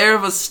Solaire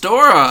of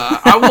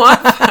Astora. I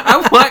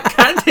want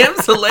goddamn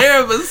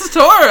Solaire of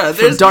Astora.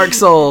 From Dark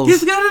Souls.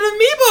 He's got an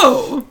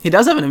amiibo. He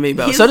does have an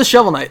amiibo. So does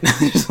Shovel Knight.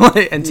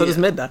 And so does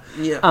Midna.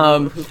 Yeah.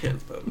 Who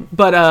cares about him?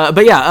 But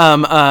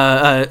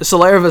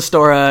Solaire of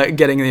Astora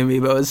getting the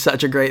amiibo is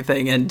such a great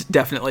thing, and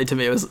definitely to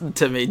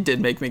me did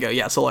make me go,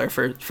 yeah, Solaire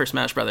for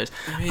Smash Brothers.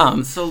 I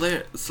mean,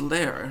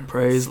 Solaire.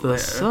 Praise the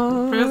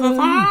sun. Praise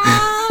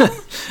the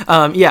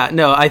sun. Yeah,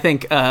 no, I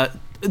think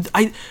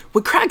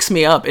what cracks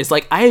me up is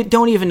like I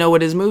don't even know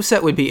what his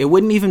moveset would be. It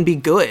wouldn't even be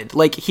good.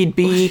 Like he'd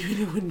be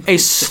a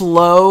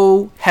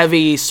slow,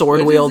 heavy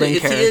sword wielding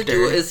character.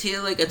 Is he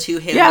like a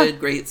two-handed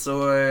great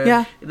sword?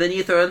 Yeah. Then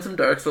you throw in some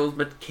Dark Souls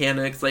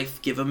mechanics,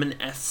 like give him an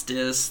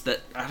Estus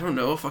that I don't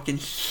know fucking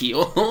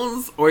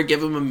heals, or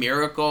give him a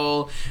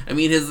miracle. I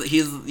mean,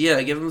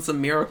 give him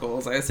some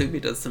miracles. I assume he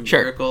does some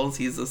miracles.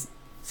 He's a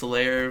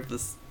Slayer of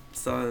the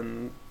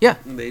Sun. Yeah,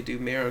 they do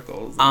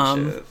miracles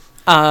and shit.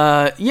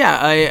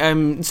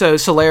 I'm so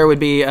Solaire would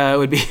be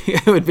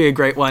would be a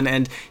great one,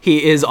 and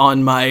he is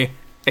on my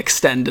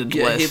extended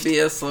list. He'd be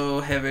a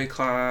slow heavy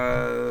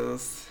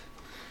class.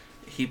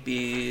 He'd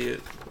be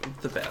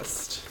the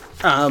best.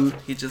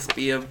 He'd just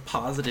be a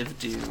positive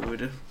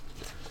dude.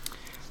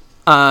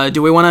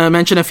 Do we want to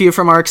mention a few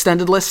from our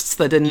extended lists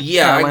that didn't?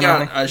 Yeah, I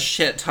got a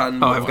shit ton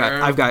more.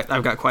 I've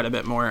got quite a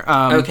bit more.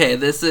 Okay,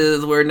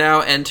 we're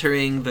now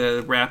entering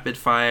the rapid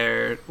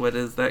fire. What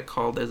is that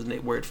called? There's a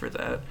word for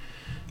that.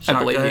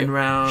 Shotgun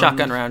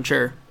round.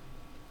 Sure.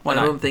 I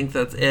don't think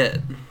that's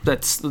it.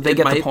 They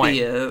get the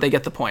point. They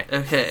get the point.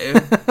 Okay.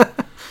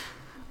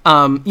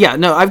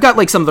 I've got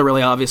like some of the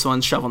really obvious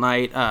ones. Shovel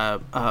Knight,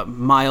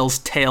 Miles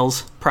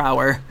Tails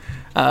Prower.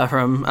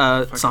 From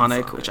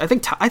Sonic, which I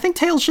think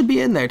Tails should be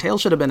in there.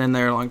 Tails should have been in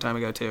there a long time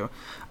ago too.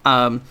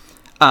 My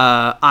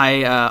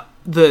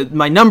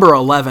number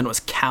 11 was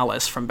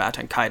Callus from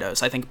Baten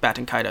Kaitos. I think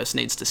Baten Kaitos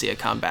needs to see a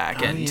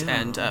comeback,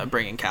 and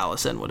bringing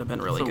Callus in would have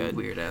been really good.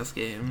 Weird ass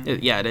game.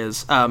 It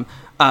is.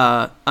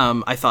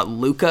 I thought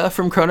Luca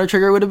from Chrono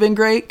Trigger would have been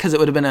great because it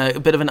would have been a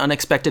bit of an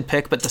unexpected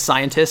pick. But the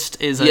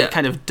scientist is a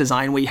kind of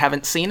design we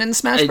haven't seen in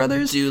Smash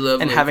Brothers. Do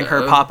love and Luca. Having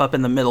her pop up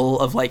in the middle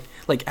of like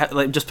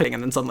just picking,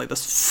 and then suddenly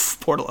this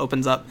portal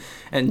opens up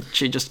and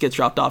she just gets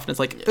dropped off, and it's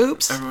like,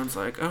 oops. Everyone's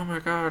like, oh my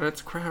god,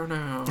 it's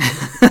Chrono.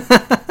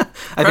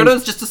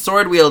 Chrono's just a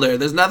sword wielder.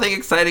 There's nothing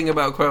exciting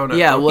about Chrono.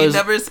 Yeah, he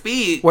never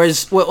speaks.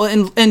 Whereas,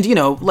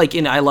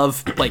 I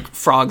love like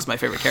Frog's my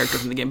favorite character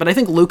from the game, but I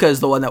think Luca is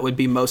the one that would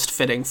be most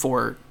fitting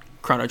for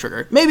Chrono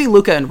Trigger. Maybe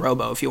Luca and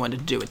Robo if you wanted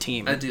to do a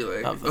team. I do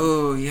like.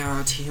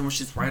 A team where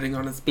she's riding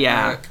on his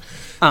back.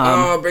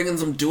 Bringing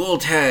some dual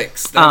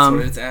techs. That's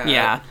what it's at.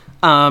 Yeah.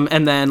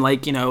 And then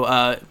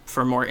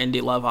for more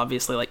indie love,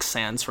 obviously like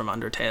Sans from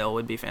Undertale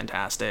would be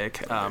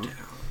fantastic.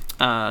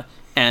 Then.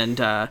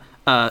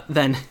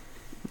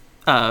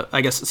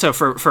 I guess so.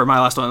 For my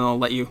last one, I'll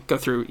let you go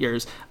through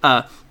yours.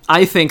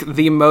 I think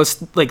the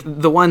most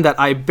the one that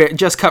I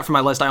just cut from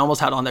my list, I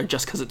almost had on there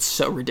just because it's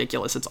so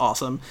ridiculous. It's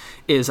awesome.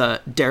 Is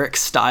Derek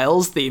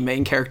Stiles, the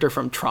main character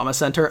from Trauma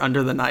Center,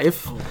 Under the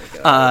Knife. Oh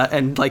my god!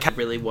 I didn't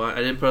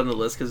put it on the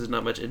list because there's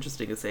not much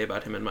interesting to say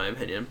about him in my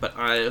opinion. But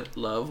I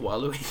love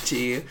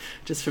Waluigi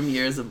just from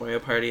years of Mario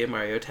Party and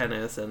Mario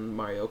Tennis and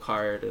Mario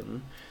Kart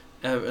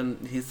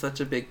and he's such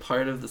a big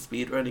part of the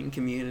speedrunning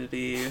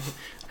community.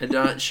 I'm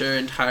not sure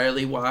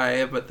entirely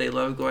why, but they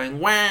love going,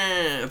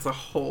 wah! It's a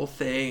whole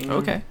thing.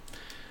 Okay.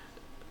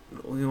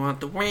 We want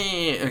the wah!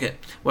 Okay.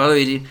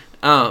 Waluigi.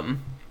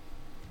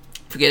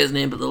 Forget his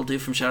name, but little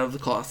dude from Shadow of the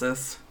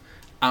Colossus.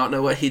 I don't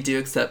know what he'd do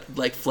except,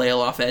 flail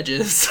off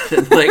edges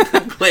and,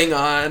 cling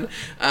on.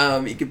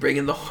 You could bring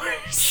in the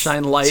horse.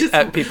 Shine light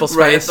at people's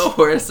ride face. Ride the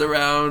horse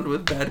around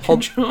with bad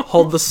control.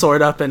 Hold the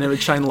sword up and it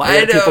would shine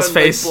light at people's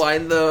face.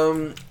 Blind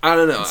them. I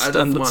don't know.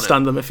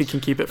 Stun them if you can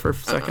keep it for a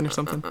second or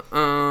something.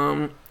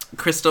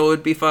 Crystal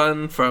would be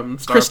fun from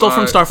Star Crystal Fox.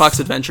 From Star Fox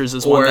Adventures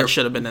is one that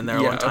should have been in there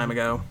a long time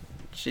ago.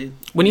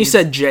 When you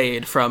said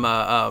Jade from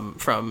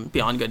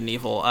Beyond Good and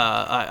Evil,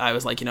 I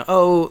was like, I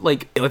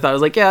thought I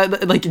was like, yeah,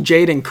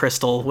 Jade and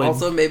Crystal would...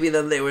 Also, maybe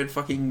then they would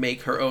fucking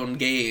make her own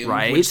game,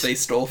 right? Which they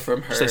stole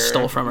from her. For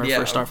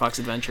Star Fox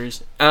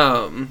Adventures.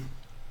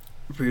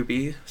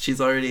 Ruby, she's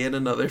already in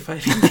another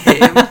fighting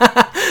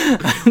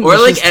game. Or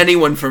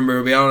anyone from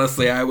Ruby.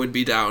 Honestly, I would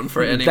be down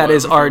for anyone. That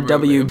is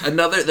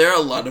RW. There are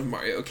a lot of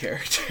Mario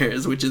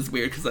characters, which is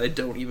weird because I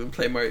don't even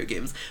play Mario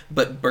games.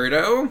 But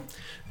Birdo.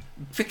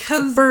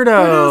 Because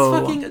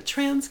Birdo's fucking a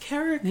trans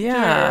character.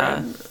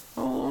 Yeah.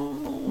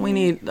 We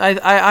need.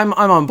 I'm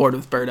on board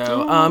with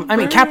Birdo. I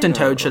mean, Captain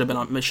Toad should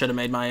have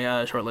made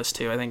my short list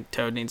too. I think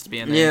Toad needs to be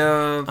in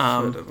there.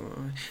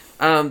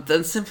 Yeah.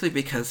 Then simply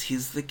because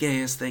he's the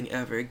gayest thing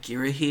ever,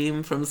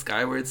 Girahim from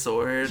Skyward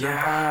Sword.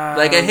 Yeah.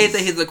 I hate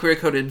that he's a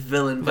queer-coded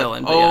villain,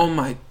 but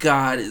my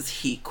god, is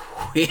he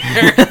queer?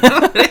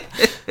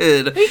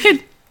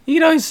 You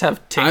could always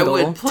have Tingle.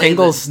 I would play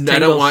Tingles. I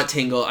don't want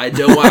Tingle.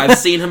 I've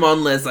seen him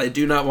on lists. I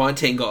do not want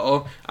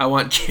Tingle. I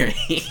want Gary.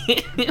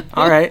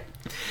 All right.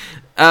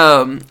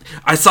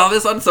 I saw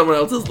this on someone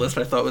else's list.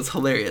 I thought it was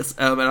hilarious.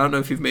 I don't know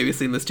if you've maybe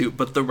seen this too,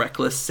 but the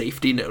Reckless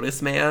Safety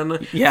Notice Man from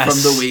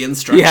the Wii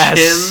instructions.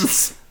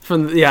 Yes.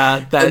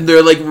 And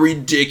they're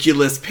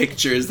ridiculous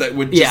pictures that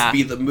would just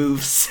be the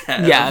move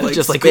set. Yeah, of,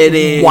 just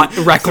spinning,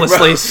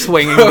 recklessly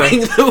swinging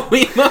the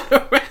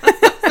Wiimote around.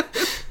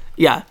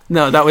 Yeah,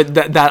 no,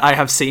 that I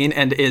have seen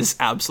and is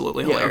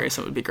absolutely hilarious.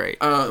 It would be great.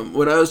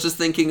 When I was just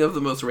thinking of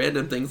the most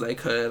random things I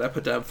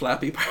put down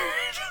Flappy Bird.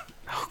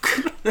 Oh,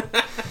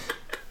 God.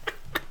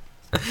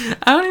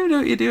 I don't even know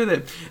what you do with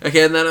it.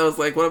 Okay, and then I was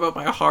like, what about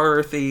my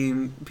horror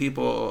theme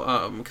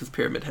people? Because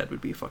Pyramid Head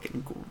would be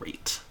fucking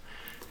great.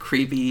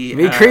 Creepy.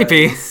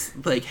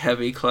 Like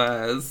heavy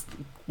class.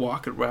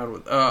 Walking around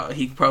with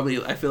he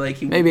probably I feel like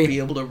he would be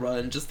able to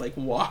run, just like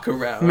walk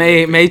around.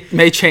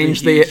 May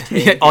change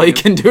the all you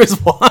can do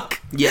is walk.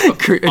 Yeah,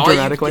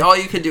 dramatically. All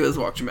you can do is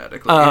walk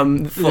dramatically.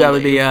 That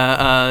would be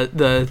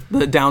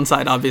the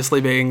downside, obviously,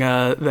 being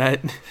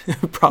that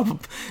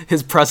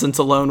his presence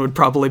alone would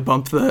probably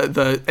bump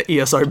the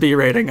ESRB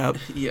rating up.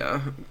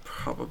 Yeah,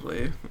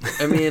 probably.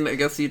 I mean, I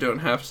guess you don't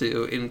have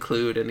to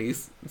include any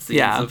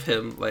scenes of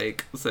him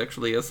like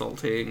sexually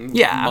assaulting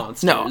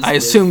monsters. No, I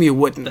assume you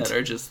wouldn't. That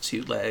are just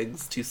two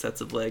sets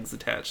of legs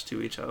attached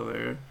to each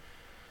other.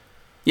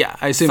 Yeah,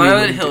 I assume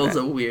Silent Hill is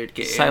a weird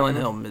game. Silent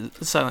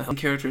Hill.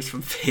 Characters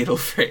from Fatal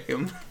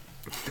Frame.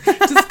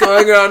 Just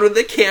going around with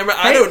the camera.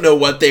 I don't know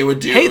what they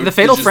would do. Hey, the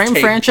Fatal Frame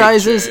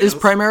franchise is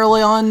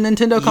primarily on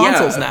Nintendo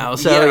consoles now.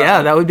 So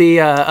that would be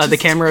the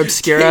camera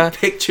obscura. Take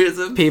pictures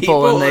of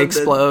people and they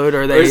explode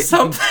or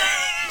something.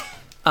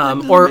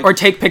 Or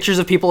take pictures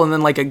of people and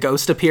then like a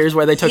ghost appears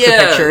where they took the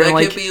picture. That and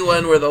like could be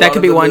one where the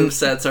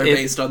movesets are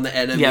based on the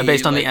enemy. Yeah,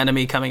 based on the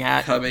enemy coming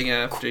after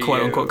you.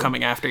 Quote unquote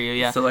coming after you,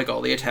 yeah. So like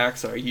all the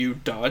attacks are you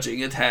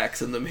dodging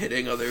attacks and them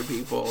hitting other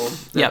people.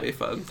 That'd be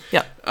fun.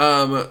 Yeah.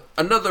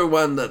 Another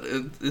one that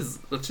is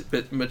a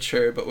bit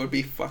mature but would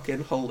be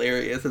fucking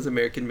hilarious is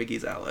American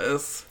Mickey's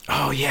Alice.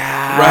 Oh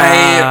yeah.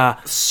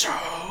 Right? So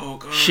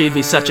good. She'd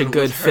be such a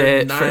good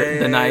fit for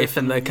the knife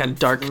and the kind of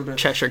dark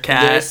Cheshire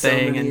Cat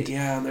thing.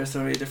 And there's so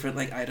many different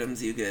like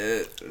items you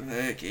get in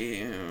that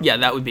game. Yeah,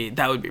 that would be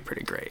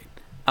pretty great.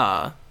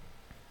 And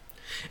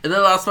the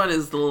last one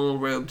is the little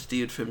robed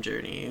dude from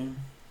Journey.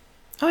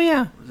 Oh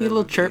yeah, a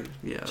little chirp.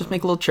 Just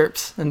make little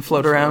chirps and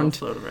float around.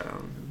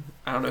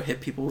 I don't know, hit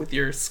people with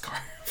your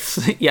scarf.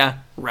 Yeah,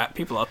 wrap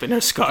people up in a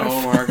scarf.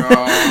 Oh my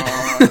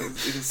god.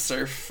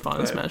 Surf.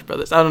 Fun Smash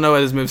Brothers. I don't know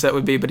what his moveset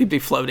would be, but he'd be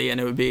floaty and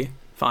it would be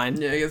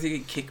fine. Yeah, I guess you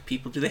could kick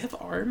people. Do they have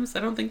arms? I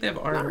don't think they have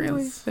arms. Not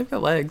really. They've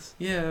got legs.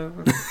 Yeah.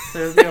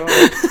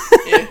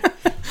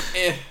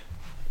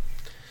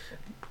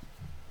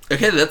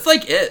 Okay, that's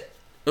like it.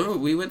 Oh,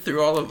 we went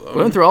through all of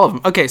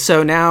them. Okay,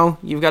 so now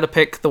you've got to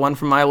pick the one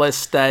from my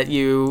list that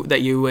you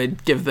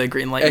would give the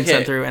green light and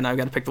send through, and I've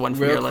got to pick the one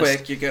from your list. Real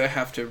quick, you're going to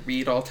have to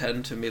read all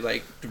 10 to me,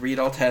 like, read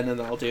all 10 and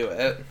I'll do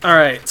it.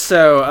 Alright,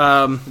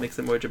 so, makes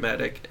it more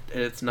dramatic,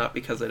 and it's not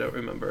because I don't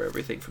remember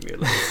everything from your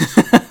list.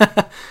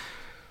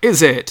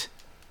 Is it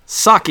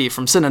Saki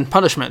from Sin and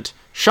Punishment,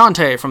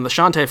 Shantae from the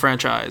Shantae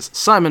franchise,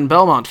 Simon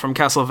Belmont from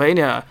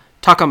Castlevania,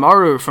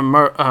 Takamaru from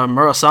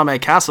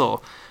Murasame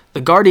Castle,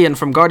 the Guardian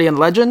from Guardian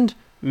Legend,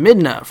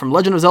 Midna from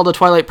Legend of Zelda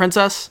Twilight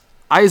Princess,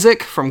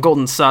 Isaac from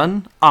Golden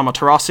Sun,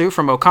 Amaterasu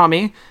from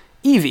Okami,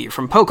 Eevee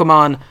from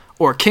Pokemon,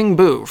 or King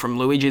Boo from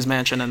Luigi's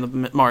Mansion and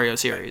the Mario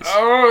series?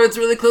 Oh, it's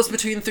really close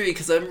between 3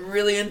 because I'm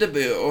really into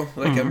Boo.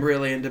 I'm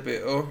really into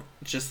Boo.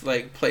 Just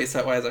like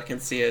playset-wise, I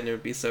can see it and it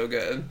would be so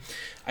good.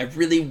 I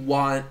really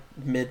want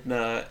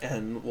Midna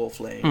and Wolf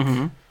Link.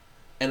 Mm-hmm.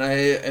 And I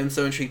am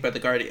so intrigued by the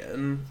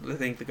Guardian. I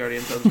think the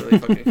Guardian sounds really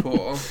fucking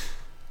cool.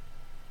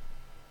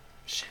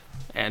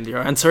 And your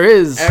answer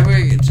is... I'm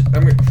going to do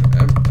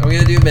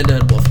Midna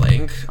and Wolf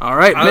Link. All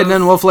right, Midna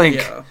and Wolf Link.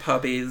 Yeah,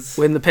 puppies.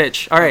 Win the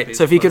pitch. All right,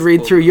 so if you could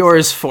read through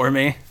yours for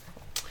me.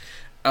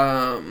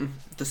 The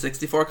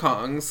 64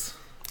 Kongs.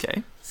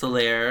 Okay.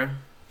 Solaire.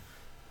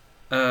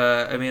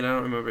 I mean, I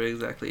don't remember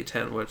exactly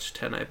which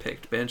 10 I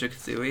picked.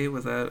 Banjo-Kazooie,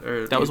 was that?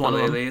 Or that was one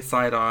of them.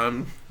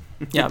 Sidon.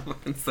 Yep.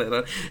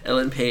 Sidon.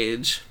 Ellen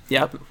Page.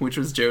 Yep. Which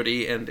was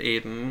Jody and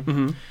Aiden.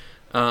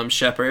 Mm-hmm.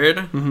 Shepard.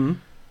 Mm-hmm.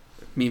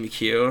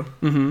 Mimikyu.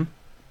 Mm-hmm.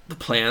 The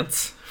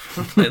Plants.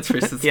 Plants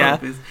vs.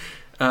 Zombies.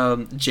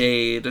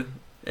 Jade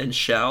and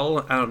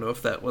Shell. I don't know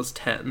if that was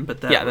 10,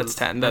 but that's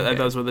 10. Okay.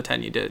 Those were the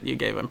 10 you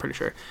gave, I'm pretty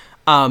sure.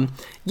 You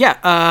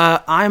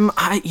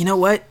know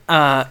what?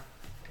 I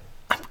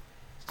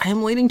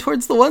am leaning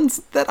towards the ones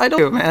that I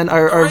don't, man,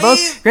 are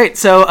both great.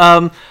 So,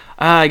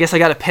 I guess I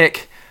got to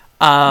pick.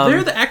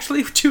 They're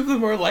actually 2 of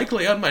them are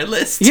likely on my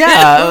list.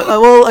 Yeah,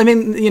 well, I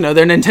mean,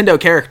 they're Nintendo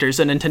characters,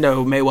 so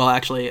Nintendo may well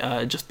actually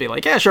just be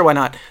like, yeah, sure, why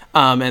not?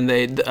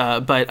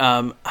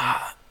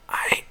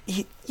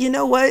 You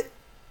know what?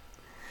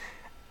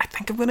 I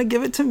think I'm gonna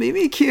give it to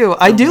Mimikyu.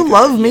 I do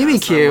love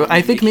Mimikyu.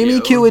 I think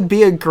Mimikyu would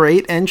be a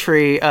great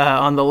entry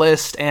on the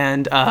list,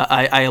 and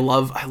I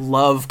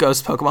love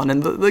ghost Pokemon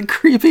and the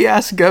creepy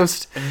ass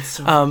ghost. And it's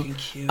so fucking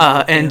cute.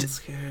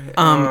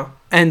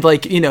 And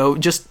like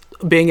just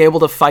being able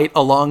to fight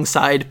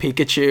alongside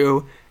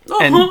Pikachu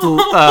and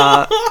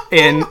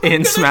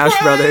in Smash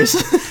Brothers.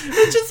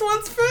 It just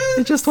wants friends.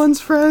 It just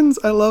wants friends.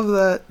 I love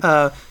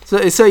that.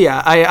 So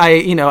yeah,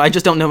 I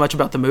just don't know much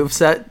about the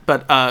moveset,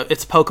 but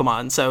it's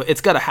Pokemon, so it's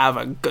got to have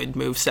a good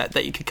moveset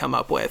that you could come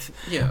up with.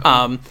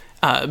 Yeah.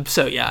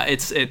 So yeah, I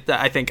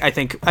think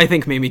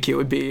Mimikyu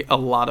would be a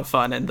lot of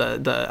fun, and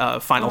the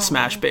final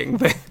smash being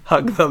they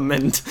hug them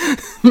and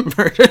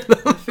murder them.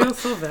 I feel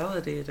so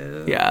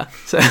validated. Yeah.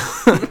 So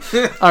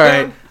all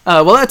right.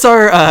 Well, that's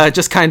our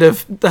just kind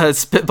of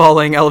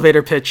spitballing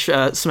elevator pitch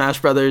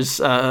Smash Brothers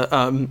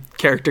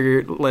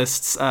character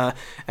lists,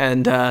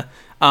 and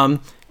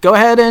go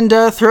ahead and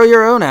throw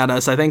your own at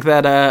us. I think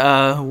that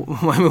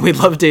we'd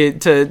love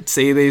to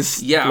see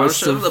these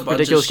lists of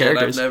ridiculous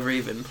characters I've never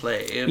even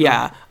played.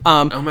 Yeah.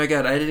 Oh my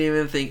god, I didn't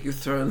even think you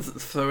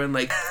throwing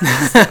like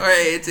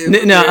story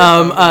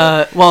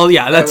to well,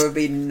 yeah, that would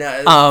be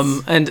nuts.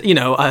 And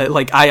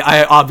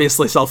I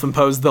obviously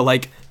self-imposed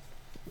the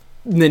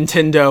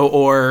Nintendo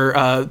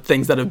or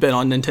things that have been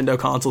on Nintendo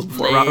consoles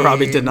before.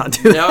 Robby did not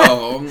do that.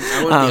 No,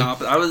 I was the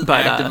opposite. I was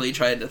actively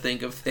trying to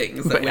think of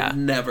things that would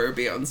never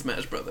be on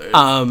Smash Brothers.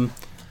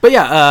 But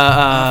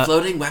yeah,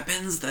 floating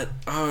weapons that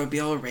would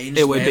be all ranged.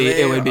 It would be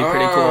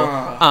pretty cool.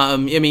 I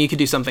mean, you could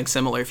do something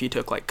similar if you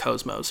took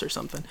Cosmos or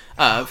something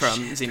from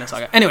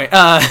Xenosaga. Anyway,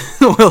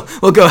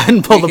 we'll go ahead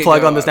and pull the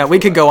plug on this now. We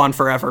could go on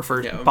forever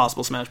for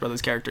possible Smash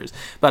Brothers characters.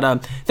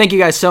 But thank you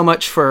guys so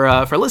much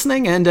for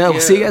listening, and we'll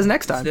see you guys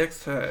next time.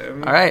 Next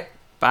time. All right,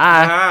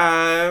 bye.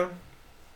 Bye.